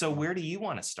 Mm-hmm. So where do you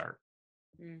want to start?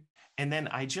 Mm. And then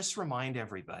I just remind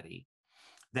everybody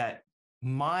that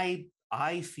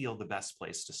I feel the best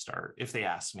place to start, if they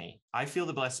ask me, I feel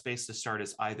the best place to start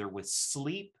is either with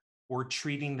sleep or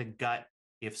treating the gut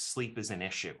if sleep is an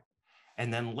issue.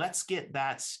 And then let's get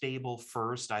that stable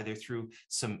first, either through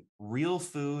some real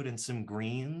food and some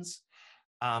greens.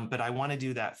 But I want to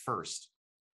do that first.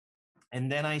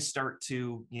 And then I start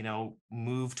to,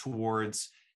 move towards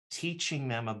teaching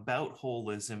them about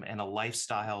holism and a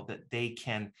lifestyle that they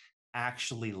can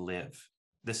actually live.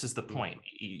 This is the point.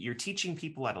 You're teaching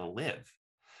people how to live,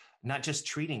 not just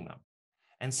treating them.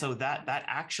 And so that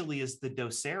actually is the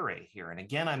docere here. And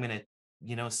again, I'm going to,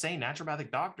 say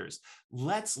naturopathic doctors,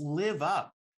 let's live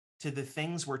up to the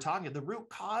things we're talking. The root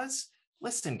cause,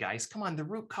 listen, guys, come on, the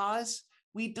root cause,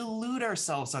 we delude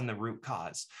ourselves on the root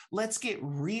cause. Let's get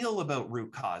real about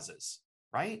root causes,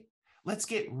 right? Let's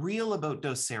get real about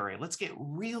docere. Let's get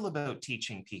real about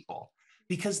teaching people,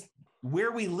 because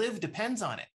where we live depends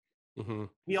on it. Mm-hmm.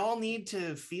 We all need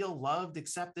to feel loved,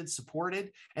 accepted,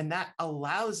 supported, and that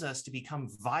allows us to become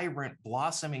vibrant,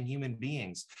 blossoming human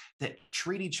beings that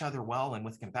treat each other well and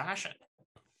with compassion.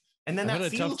 And then I've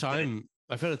had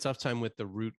a tough time with the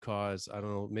root cause. I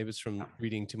don't know, maybe it's from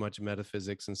reading too much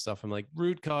metaphysics and stuff. I'm like,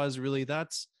 root cause, really?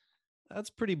 That's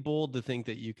pretty bold to think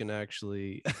that you can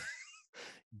actually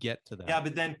get to that. Yeah,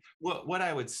 but then what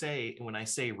I would say when I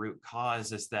say root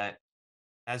cause is that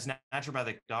as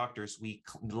naturopathic doctors, we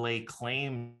lay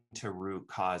claim to root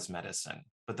cause medicine,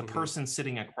 but the person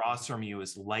sitting across from you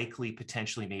is likely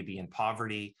potentially maybe in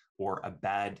poverty or a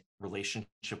bad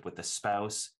relationship with a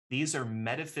spouse. These are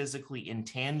metaphysically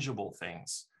intangible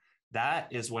things. That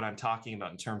is what I'm talking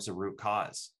about in terms of root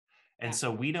cause. And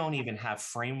so we don't even have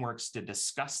frameworks to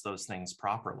discuss those things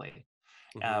properly.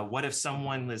 What if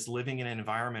someone is living in an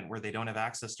environment where they don't have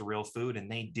access to real food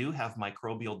and they do have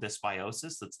microbial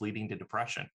dysbiosis that's leading to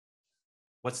depression?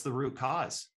 What's the root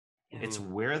cause? It's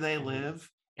where they live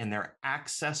and their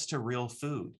access to real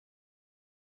food.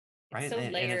 Right. It's so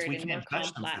layered and more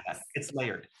complex. It's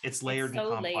layered. It's layered and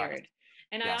complex. Layered.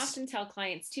 And I often tell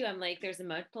clients too, I'm like, there's a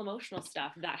mental emotional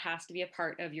stuff that has to be a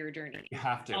part of your journey. You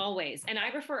have to. Always. And I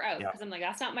refer out because I'm like,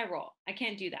 that's not my role. I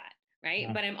can't do that. Right.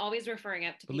 But I'm always referring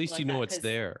out to people. At least you know it's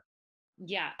there.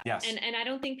 Yeah. Yes. And I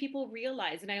don't think people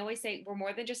realize, and I always say, we're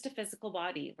more than just a physical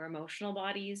body. We're emotional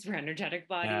bodies, we're energetic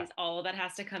bodies. All of that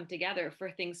has to come together for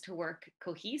things to work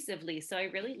cohesively. So I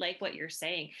really like what you're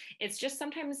saying. It's just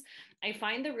sometimes I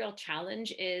find the real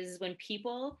challenge is when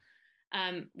people,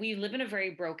 we live in a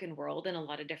very broken world in a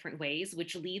lot of different ways,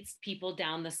 which leads people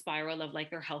down the spiral of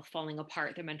like their health falling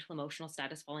apart, their mental emotional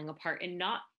status falling apart, and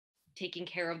not taking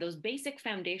care of those basic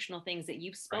foundational things that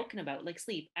you've spoken about, like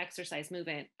sleep, exercise,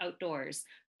 movement, outdoors,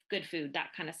 good food, that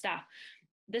kind of stuff.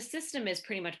 The system is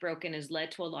pretty much broken, has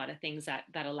led to a lot of things that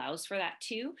allows for that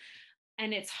too.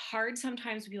 And it's hard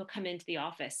sometimes when people come into the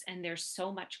office and there's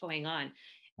so much going on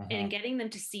and getting them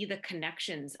to see the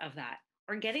connections of that,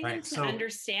 or getting them to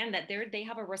understand that they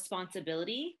have a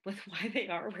responsibility with why they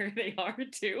are where they are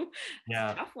too. It's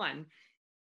a tough one.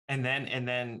 And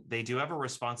then they do have a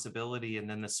responsibility. And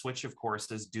then the switch, of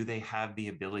course, is, do they have the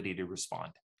ability to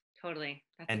respond? Totally.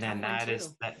 And then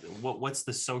what's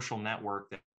the social network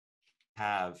that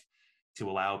have to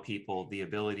allow people the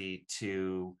ability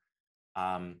to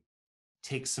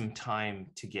take some time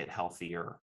to get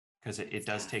healthier? Because it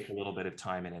does take a little bit of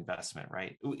time and investment,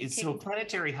 right? So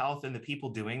Planetary Health and the people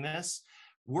doing this,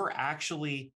 we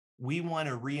want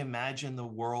to reimagine the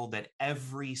world at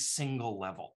every single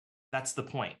level. That's the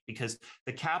point, because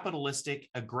the capitalistic,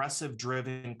 aggressive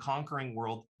driven, conquering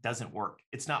world doesn't work.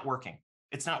 It's not working.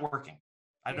 It's not working.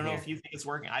 I don't know if you think it's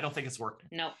working. I don't think it's working.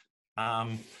 No.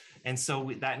 And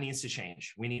so that needs to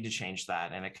change. We need to change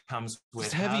that. And it comes with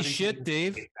it's heavy shit,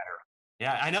 Dave.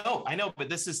 Yeah, I know. But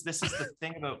this is the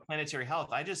thing about Planetary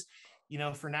Health. I just,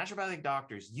 for naturopathic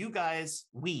doctors, you guys,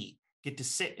 we get to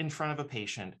sit in front of a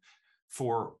patient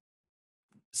for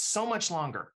so much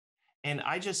longer. And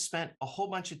I just spent a whole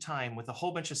bunch of time with a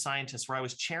whole bunch of scientists where I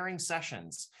was chairing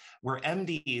sessions where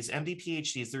MDs, MD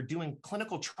PhDs, they're doing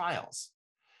clinical trials.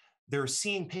 They're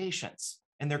seeing patients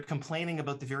and they're complaining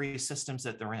about the various systems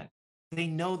that they're in. They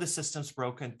know the system's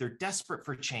broken. They're desperate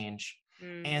for change.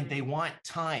 and they want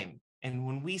time. And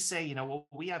when we say, you know, well,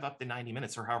 we have up to 90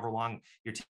 minutes or however long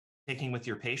you're taking with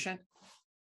your patient,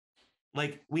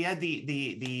 like we had the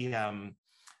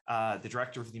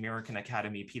director of the American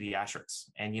Academy of Pediatrics,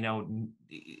 and, you know,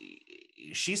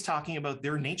 she's talking about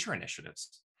their nature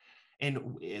initiatives.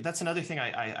 And that's another thing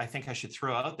I think I should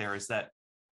throw out there, is that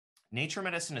nature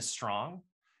medicine is strong,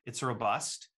 it's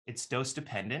robust, it's dose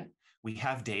dependent. We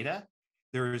have data.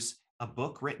 There's a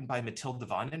book written by Matilda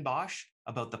van den Bosch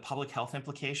about the public health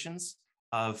implications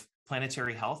of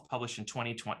planetary health, published in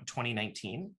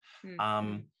 2019.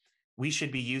 We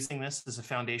should be using this as a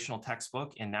foundational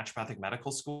textbook in naturopathic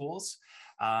medical schools.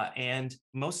 And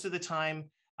most of the time,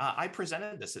 I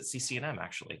presented this at CCNM,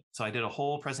 actually. So I did a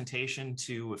whole presentation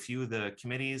to a few of the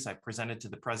committees. I presented to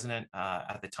the president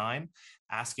at the time,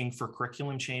 asking for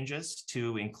curriculum changes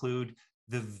to include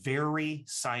the very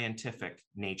scientific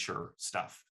nature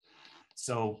stuff.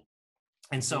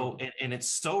 And it's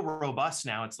so robust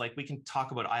now. It's like we can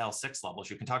talk about IL-6 levels.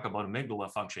 You can talk about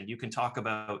amygdala function. You can talk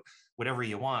about whatever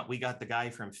you want. We got the guy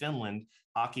from Finland,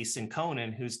 Aki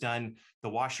Sinkonen, who's done the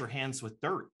wash your hands with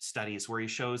dirt studies, where he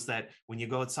shows that when you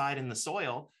go outside in the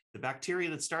soil, the bacteria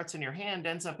that starts in your hand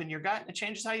ends up in your gut, and it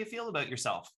changes how you feel about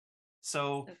yourself.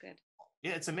 So good.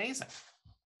 Yeah, it's amazing.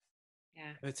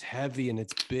 Yeah. It's heavy and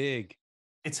it's big.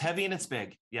 It's heavy and it's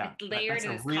big. Yeah. It's layered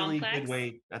and it's really complex. Good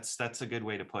way. That's a good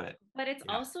way to put it. But it's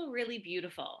also really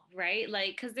beautiful, right?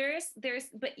 Like, because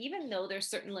but even though there's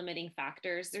certain limiting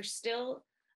factors, there's still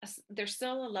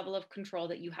a level of control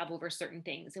that you have over certain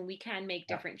things, and we can make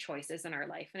different choices in our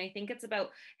life. And I think it's about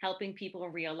helping people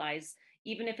realize,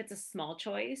 even if it's a small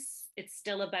choice, it's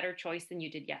still a better choice than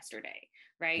you did yesterday,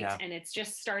 right? Yeah. And it's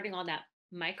just starting on that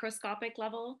microscopic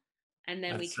level, and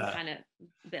then we can kind of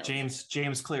build.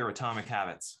 James Clear, Atomic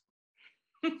Habits.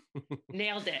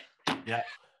 Nailed it. Yeah.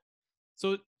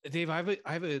 So Dave, I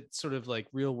have a sort of like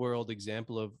real world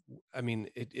example of, I mean,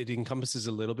 it encompasses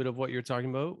a little bit of what you're talking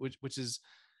about, which is,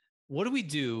 what do we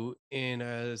do in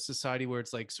a society where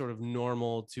it's like sort of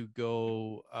normal to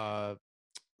go,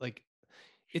 like,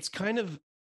 it's kind of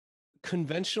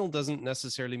conventional doesn't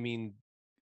necessarily mean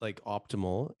like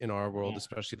optimal in our world,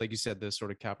 especially like you said, this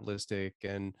sort of capitalistic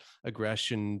and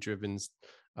aggression driven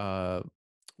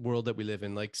world that we live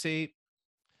in. Like, say,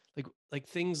 like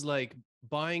things like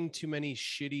buying too many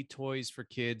shitty toys for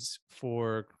kids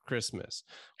for Christmas,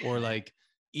 or like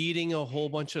eating a whole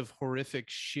bunch of horrific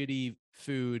shitty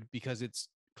food because it's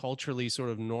culturally sort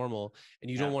of normal, and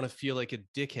you don't want to feel like a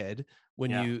dickhead when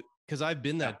you, because I've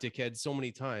been that dickhead so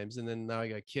many times, and then now I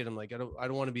got a kid. I'm like, I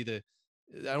don't want to be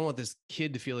I don't want this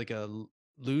kid to feel like a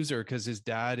loser because his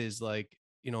dad is like,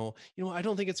 you know, I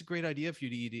don't think it's a great idea if you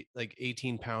eat like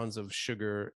 18 pounds of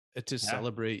sugar to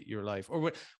celebrate your life,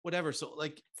 or whatever. So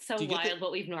like, so wild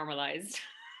what we've normalized.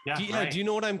 Do you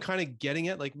know what I'm kind of getting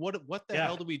at? Like, what the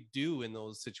hell do we do in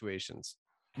those situations?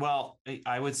 Well,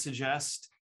 I would suggest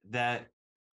that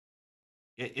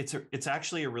it's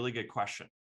actually a really good question.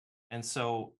 And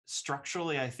so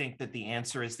structurally, I think that the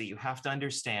answer is that you have to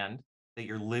understand that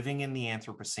you're living in the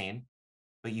Anthropocene,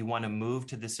 but you want to move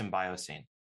to the Symbiocene.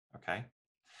 Okay.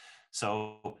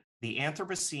 So the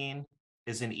Anthropocene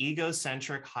is an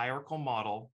egocentric hierarchical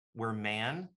model where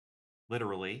man,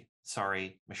 literally,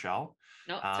 sorry, Michelle,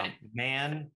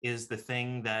 man is the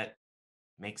thing that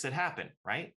makes it happen,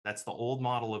 right? That's the old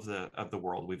model of the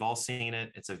world. We've all seen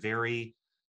it. It's a very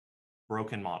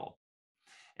broken model.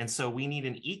 And so we need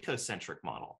an ecocentric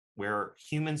model where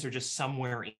humans are just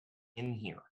somewhere in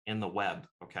here, in the web,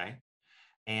 okay?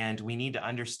 And we need to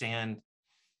understand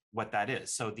what that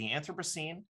is. So the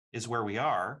Anthropocene is where we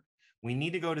are. We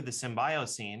need to go to the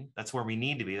Symbiocene. That's where we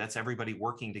need to be. That's everybody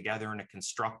working together in a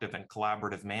constructive and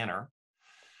collaborative manner.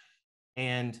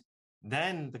 And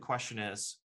then the question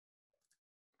is,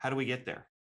 how do we get there?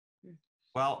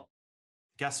 Well,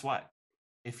 guess what?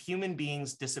 If human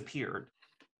beings disappeared,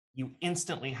 you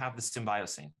instantly have the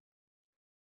Symbiocene.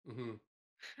 Mm-hmm.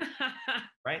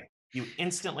 Right? You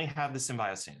instantly have the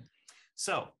Symbiocene.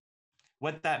 So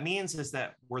what that means is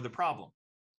that we're the problem.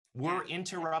 We're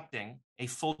interrupting a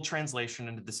full translation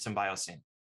into the Symbiocene.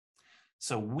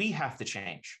 So we have to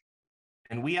change,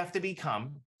 and we have to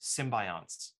become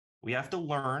symbionts. We have to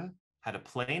learn how to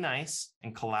play nice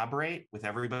and collaborate with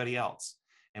everybody else.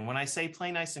 And when I say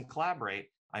play nice and collaborate,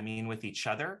 I mean with each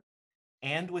other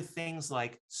and with things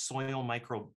like soil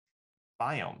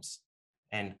microbiomes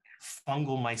and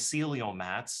fungal mycelial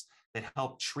mats that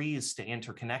help trees stay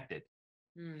interconnected.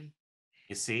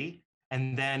 You see?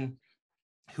 And then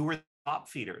who are the top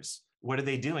feeders? What are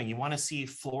they doing? You want to see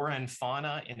flora and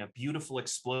fauna in a beautiful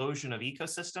explosion of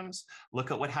ecosystems?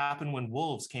 Look at what happened when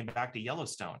wolves came back to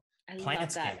Yellowstone. I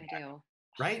love that video.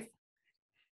 Right?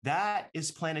 That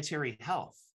is planetary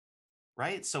health,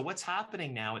 right? So what's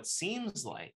happening now, it seems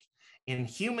like in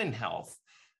human health,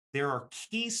 there are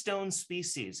keystone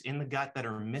species in the gut that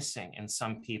are missing in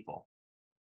some people.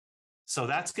 So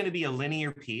that's going to be a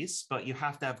linear piece, but you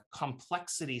have to have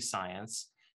complexity science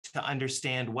to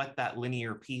understand what that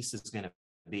linear piece is going to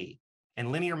be.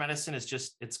 And linear medicine is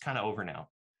just, it's kind of over now.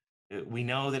 We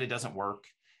know that it doesn't work.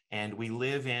 And we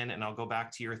live in, and I'll go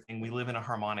back to your thing, we live in a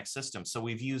harmonic system. So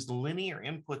we've used linear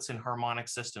inputs in harmonic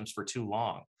systems for too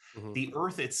long. Mm-hmm. The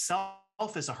earth itself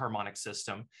is a harmonic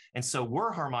system. And so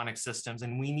we're harmonic systems,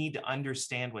 and we need to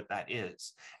understand what that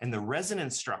is. And the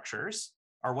resonance structures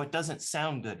are what doesn't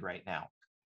sound good right now,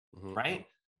 mm-hmm. right?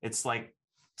 It's like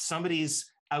somebody's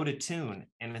out of tune,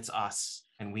 and it's us,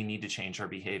 and we need to change our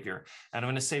behavior. And I'm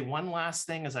going to say one last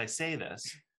thing as I say this,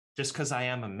 just because I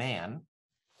am a man.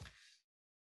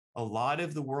 A lot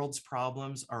of the world's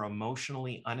problems are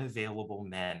emotionally unavailable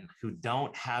men who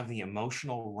don't have the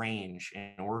emotional range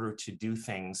in order to do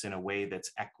things in a way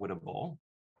that's equitable,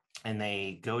 and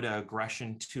they go to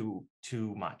aggression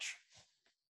too much.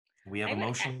 We have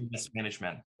emotional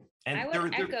mismanagement. And I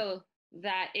would echo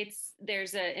that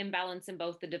there's an imbalance in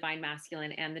both the divine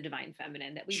masculine and the divine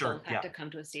feminine, that we both have to come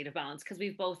to a state of balance, because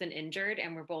we've both been injured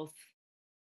and we both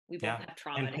have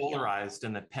trauma and polarized,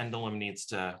 and the pendulum needs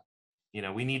to,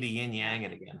 we need to yin yang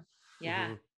it again. Yeah.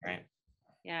 Mm-hmm. Right.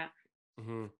 Yeah.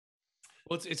 Mm-hmm.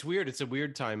 Well, it's weird. It's a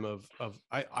weird time of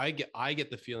I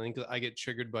get the feeling, because I get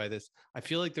triggered by this. I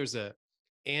feel like there's a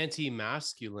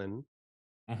anti-masculine,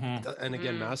 mm-hmm. and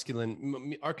again,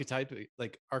 masculine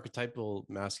archetypal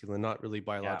masculine, not really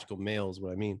biological males.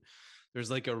 What I mean, there's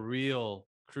like a real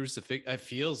crucifix. It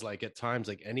feels like at times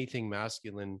like anything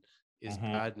masculine is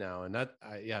mm-hmm. bad now, and that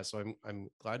so I'm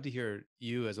glad to hear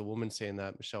you as a woman saying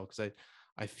that, Michelle, because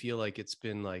I feel like it's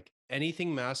been like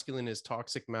anything masculine is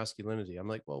toxic masculinity. I'm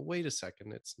like, well, wait a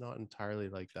second, it's not entirely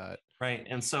like that, right?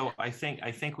 And so I think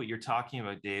what you're talking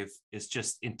about, Dave, is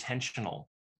just intentional.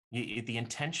 The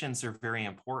intentions are very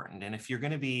important, and if you're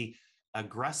going to be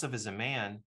aggressive as a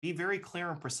man, be very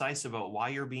clear and precise about why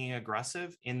you're being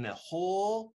aggressive in the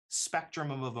whole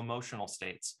spectrum of emotional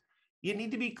states. You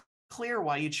need to be clear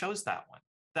why you chose that one.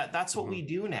 That's what mm-hmm. we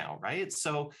do now, right?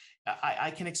 So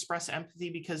I can express empathy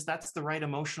because that's the right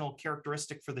emotional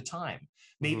characteristic for the time.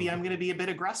 Maybe mm-hmm. I'm going to be a bit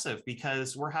aggressive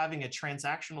because we're having a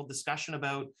transactional discussion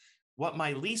about what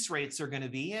my lease rates are going to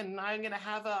be, and I'm going to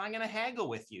haggle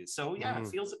with you. So yeah, mm-hmm. it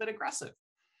feels a bit aggressive.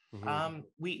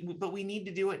 Mm-hmm. But we need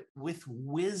to do it with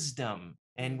wisdom.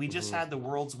 And we just mm-hmm. had the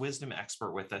world's wisdom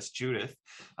expert with us, Judith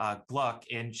Gluck,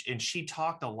 and she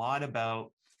talked a lot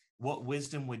about what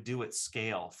wisdom would do at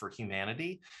scale for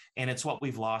humanity. And it's what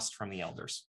we've lost from the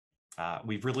elders.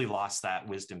 We've really lost that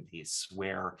wisdom piece,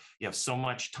 where you have so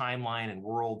much timeline and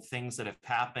world things that have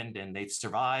happened, and they've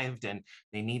survived, and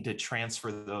they need to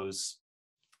transfer those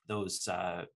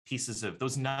pieces of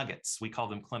those nuggets. We call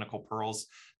them clinical pearls,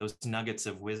 those nuggets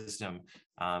of wisdom,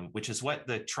 which is what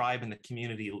the tribe and the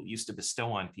community used to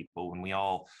bestow on people when we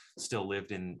all still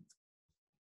lived in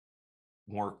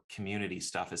more community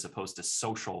stuff as opposed to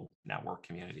social network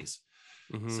communities.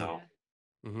 Mm-hmm. So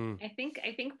mm-hmm. I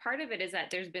think part of it is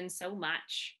that there's been so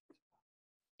much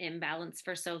imbalance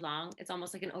for so long. It's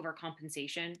almost like an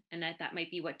overcompensation. And that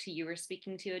might be what you were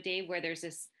speaking to, Dave, where there's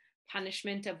this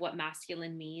punishment of what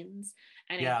masculine means.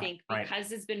 And I think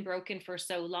because it's been broken for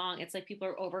so long, it's like people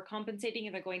are overcompensating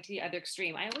and they're going to the other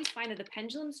extreme. I always find that the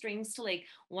pendulum swings to like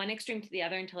one extreme to the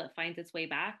other until it finds its way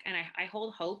back. And I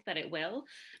hold hope that it will,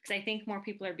 because I think more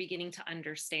people are beginning to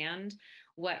understand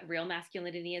what real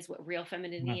masculinity is, what real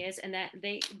femininity is, and that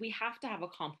we have to have a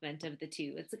complement of the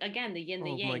two. It's again the yin,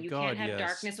 the yang. You can't have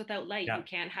darkness without light. You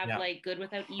can't have like good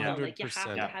without evil. 100%. Like you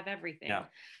have to have everything.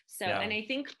 So, and I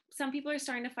think some people are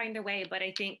starting to find their way, but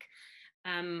I think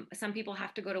some people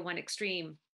have to go to one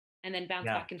extreme and then bounce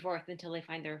back and forth until they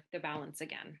find their balance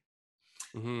again.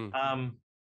 Mm-hmm.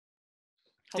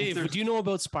 Dave, do you know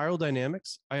about spiral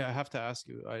dynamics? I have to ask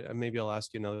you. Maybe I'll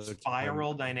ask you another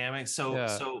spiral dynamics.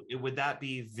 So would that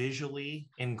be visually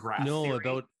in graph theory?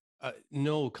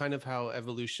 About kind of how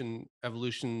evolution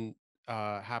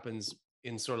happens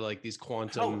in sort of like these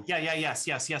quantum. Oh yes.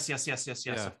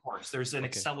 Of course, there's an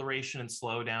acceleration and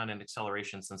slowdown, and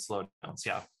accelerations and slowdowns.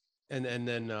 Yeah. And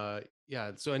then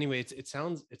so anyway, it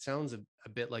sounds a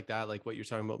bit like that, like what you're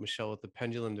talking about, Michelle, with the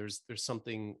pendulum. There's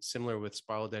something similar with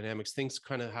spiral dynamics. Things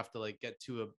kind of have to like get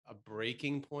to a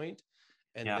breaking point,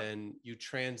 and then you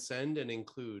transcend and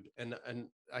include. And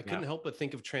I couldn't help but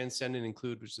think of transcend and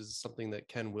include, which is something that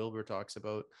Ken Wilber talks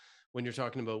about when you're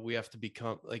talking about we have to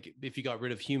become like, if you got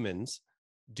rid of humans,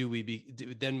 the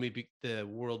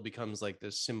world becomes like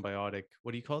this symbiotic,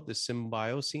 what do you call it? The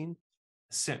symbiocene?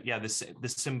 the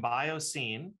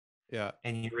symbiocene. Yeah.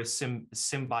 And you're a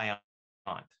symbiont.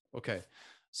 Okay.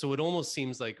 So it almost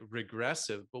seems like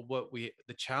regressive, but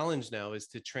the challenge now is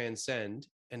to transcend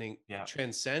and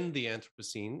transcend the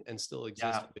Anthropocene and still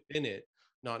exist within it,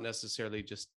 not necessarily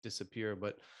just disappear.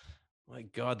 But my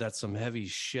God, that's some heavy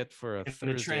shit for a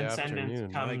Thursday the transcendence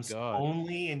afternoon. Comes my God.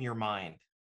 only in your mind.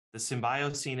 The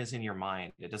symbiocene is in your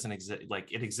mind. It doesn't exist, like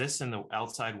it exists in the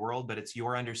outside world, but it's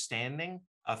your understanding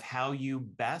of how you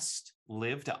best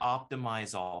live to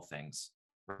optimize all things,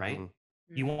 right? Mm-hmm.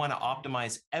 You want to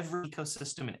optimize every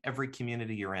ecosystem and every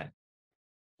community you're in.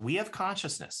 We have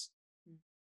consciousness.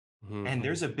 Mm-hmm. And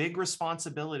there's a big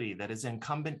responsibility that is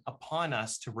incumbent upon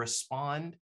us to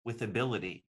respond with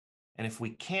ability. And if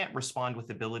we can't respond with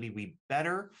ability, we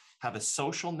better have a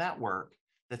social network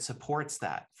that supports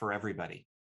that for everybody.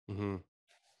 Mm-hmm.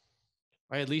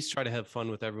 I at least try to have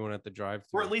fun with everyone at the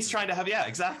drive-thru. Or at least trying to have,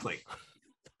 exactly.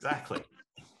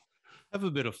 Have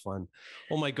a bit of fun.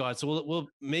 Oh my God. So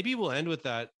maybe we'll end with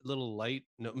that little light.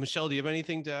 No, Michelle, do you have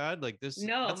anything to add? Like this?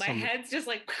 No, my head's just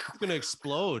like, it's going to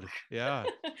explode. Yeah.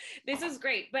 This is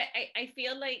great. But I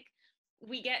feel like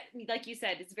we get, like you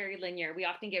said, it's very linear. We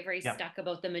often get very stuck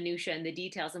about the minutia and the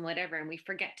details and whatever, and we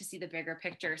forget to see the bigger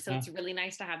picture. So it's really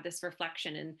nice to have this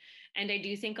reflection. And I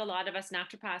do think a lot of us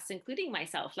naturopaths, including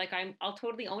myself, like I'll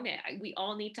totally own it. We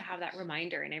all need to have that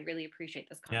reminder. And I really appreciate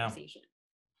this conversation.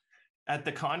 At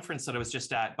the conference that I was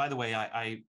just at, by the way,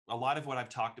 a lot of what I've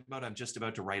talked about, I'm just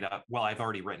about to write up. Well, I've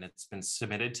already written it. It's been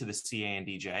submitted to the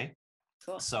CANDJ.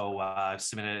 Cool. So I've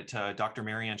submitted it to Dr.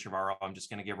 Marianne Chavarro. I'm just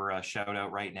going to give her a shout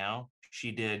out right now.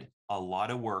 She did a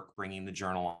lot of work bringing the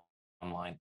journal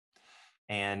online.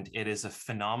 And it is a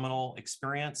phenomenal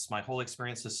experience. My whole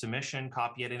experience is submission,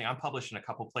 copy editing. I'm published in a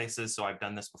couple places, so I've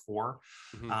done this before.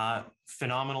 Mm-hmm.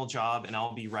 Phenomenal job, and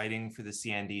I'll be writing for the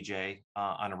CNDJ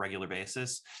on a regular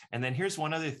basis. And then here's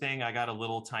one other thing. I got a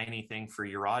little tiny thing for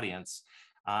your audience.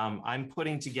 I'm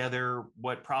putting together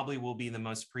what probably will be the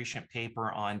most prescient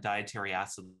paper on dietary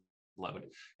acid load,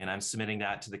 and I'm submitting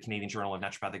that to the Canadian Journal of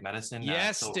Naturopathic Medicine.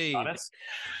 Yes, Steve.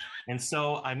 And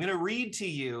so I'm going to read to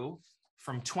you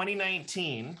from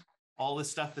 2019, all the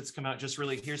stuff that's come out. Just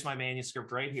really, here's my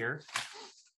manuscript right here.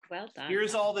 Well done.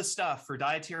 Here's all the stuff for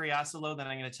dietary acid load. Then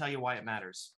I'm going to tell you why it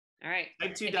matters. All right.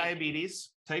 Type 2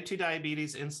 diabetes,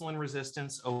 insulin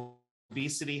resistance,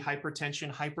 obesity,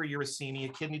 hypertension,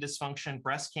 hyperuricemia, kidney dysfunction,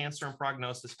 breast cancer and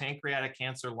prognosis, pancreatic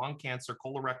cancer, lung cancer,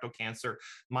 colorectal cancer,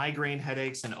 migraine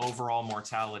headaches, and overall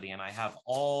mortality. And I have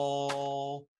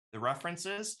all the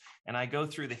references, and I go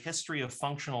through the history of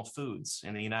functional foods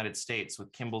in the United States with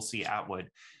Kimball C. Atwood.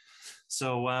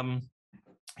 So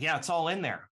it's all in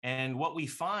there. And what we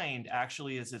find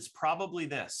actually is it's probably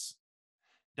this.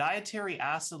 Dietary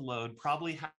acid load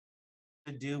probably has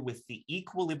to do with the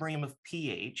equilibrium of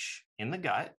pH in the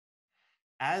gut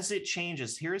as it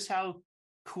changes. Here's how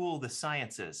cool the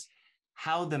science is.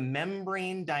 How the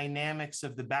membrane dynamics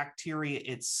of the bacteria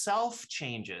itself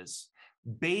changes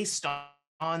based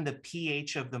on the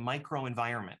pH of the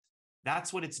microenvironment.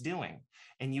 That's what it's doing.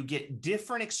 And you get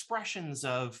different expressions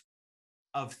of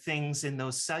things in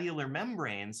those cellular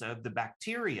membranes of the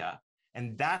bacteria.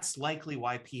 And that's likely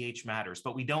why pH matters,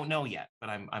 but we don't know yet,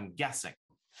 but I'm guessing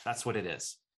that's what it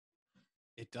is.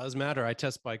 It does matter. I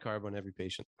test bicarb on every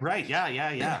patient. Right.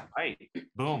 Yeah. Right.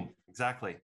 Boom.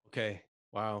 Exactly. Okay.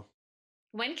 Wow.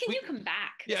 When can you come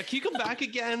back? Yeah. Can you come back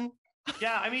again?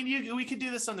 Yeah, I mean, we could do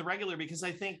this on the regular, because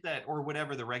I think that, or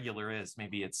whatever the regular is,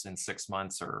 maybe it's in 6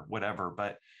 months or whatever,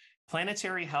 but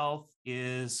Planetary Health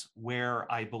is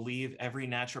where I believe every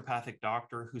naturopathic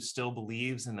doctor who still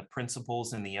believes in the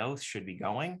principles in the oath should be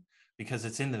going, because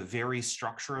it's in the very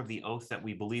structure of the oath that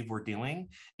we believe we're doing.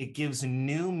 It gives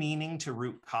new meaning to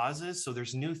root causes. So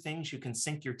there's new things you can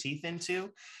sink your teeth into.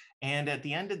 And at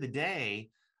the end of the day,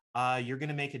 you're going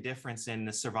to make a difference in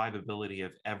the survivability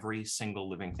of every single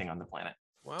living thing on the planet.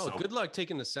 Wow. So, good luck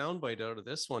taking the soundbite out of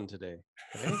this one today.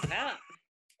 Okay? Yeah.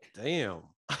 Damn.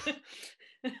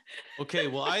 Okay.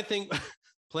 Well, I think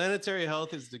Planetary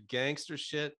Health is the gangster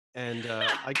shit. And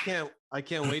I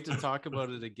can't wait to talk about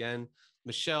it again.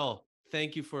 Michelle,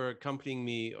 thank you for accompanying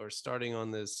me or starting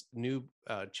on this new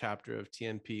chapter of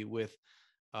TNP with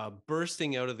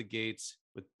bursting out of the gates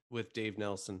with Dave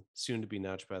Nelson, soon to be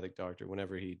naturopathic doctor,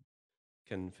 whenever he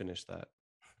can finish that.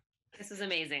 This is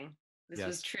amazing. This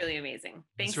was truly amazing.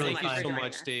 Thanks really so much. Thank you so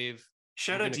much, Dave.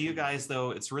 Shout out to you guys,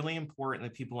 though. It's really important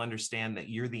that people understand that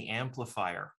you're the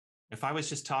amplifier. If I was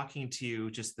just talking to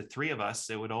you, just the three of us,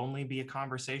 it would only be a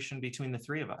conversation between the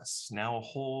three of us. Now a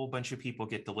whole bunch of people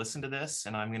get to listen to this,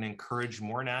 and I'm going to encourage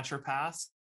more naturopaths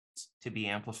to be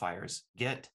amplifiers.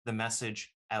 Get the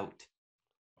message out.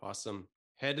 Awesome.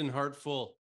 Head and heart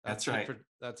full. That's right.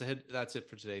 That's it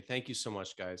for today. Thank you so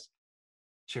much, guys.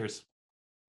 Cheers.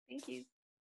 Thank you.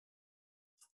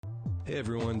 Hey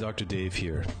everyone, Dr. Dave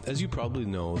here. As you probably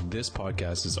know, this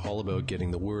podcast is all about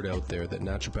getting the word out there that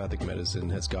naturopathic medicine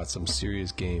has got some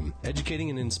serious game.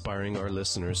 Educating and inspiring our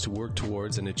listeners to work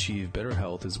towards and achieve better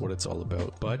health is what it's all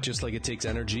about. But just like it takes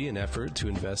energy and effort to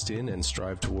invest in and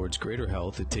strive towards greater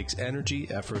health, it takes energy,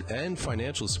 effort, and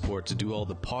financial support to do all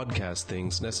the podcast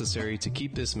things necessary to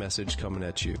keep this message coming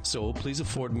at you. So please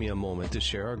afford me a moment to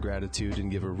share our gratitude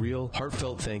and give a real,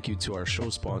 heartfelt thank you to our show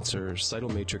sponsor,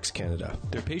 Cytomatrix Canada.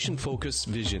 Their patient-focused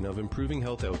vision of improving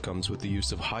health outcomes with the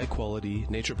use of high-quality,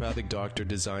 naturopathic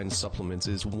doctor-designed supplements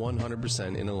is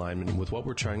 100% in alignment with what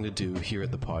we're trying to do here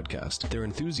at the podcast. Their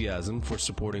enthusiasm for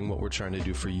supporting what we're trying to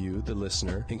do for you, the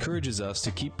listener, encourages us to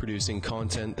keep producing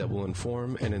content that will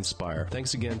inform and inspire.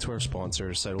 Thanks again to our sponsor,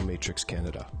 Cytomatrix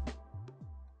Canada.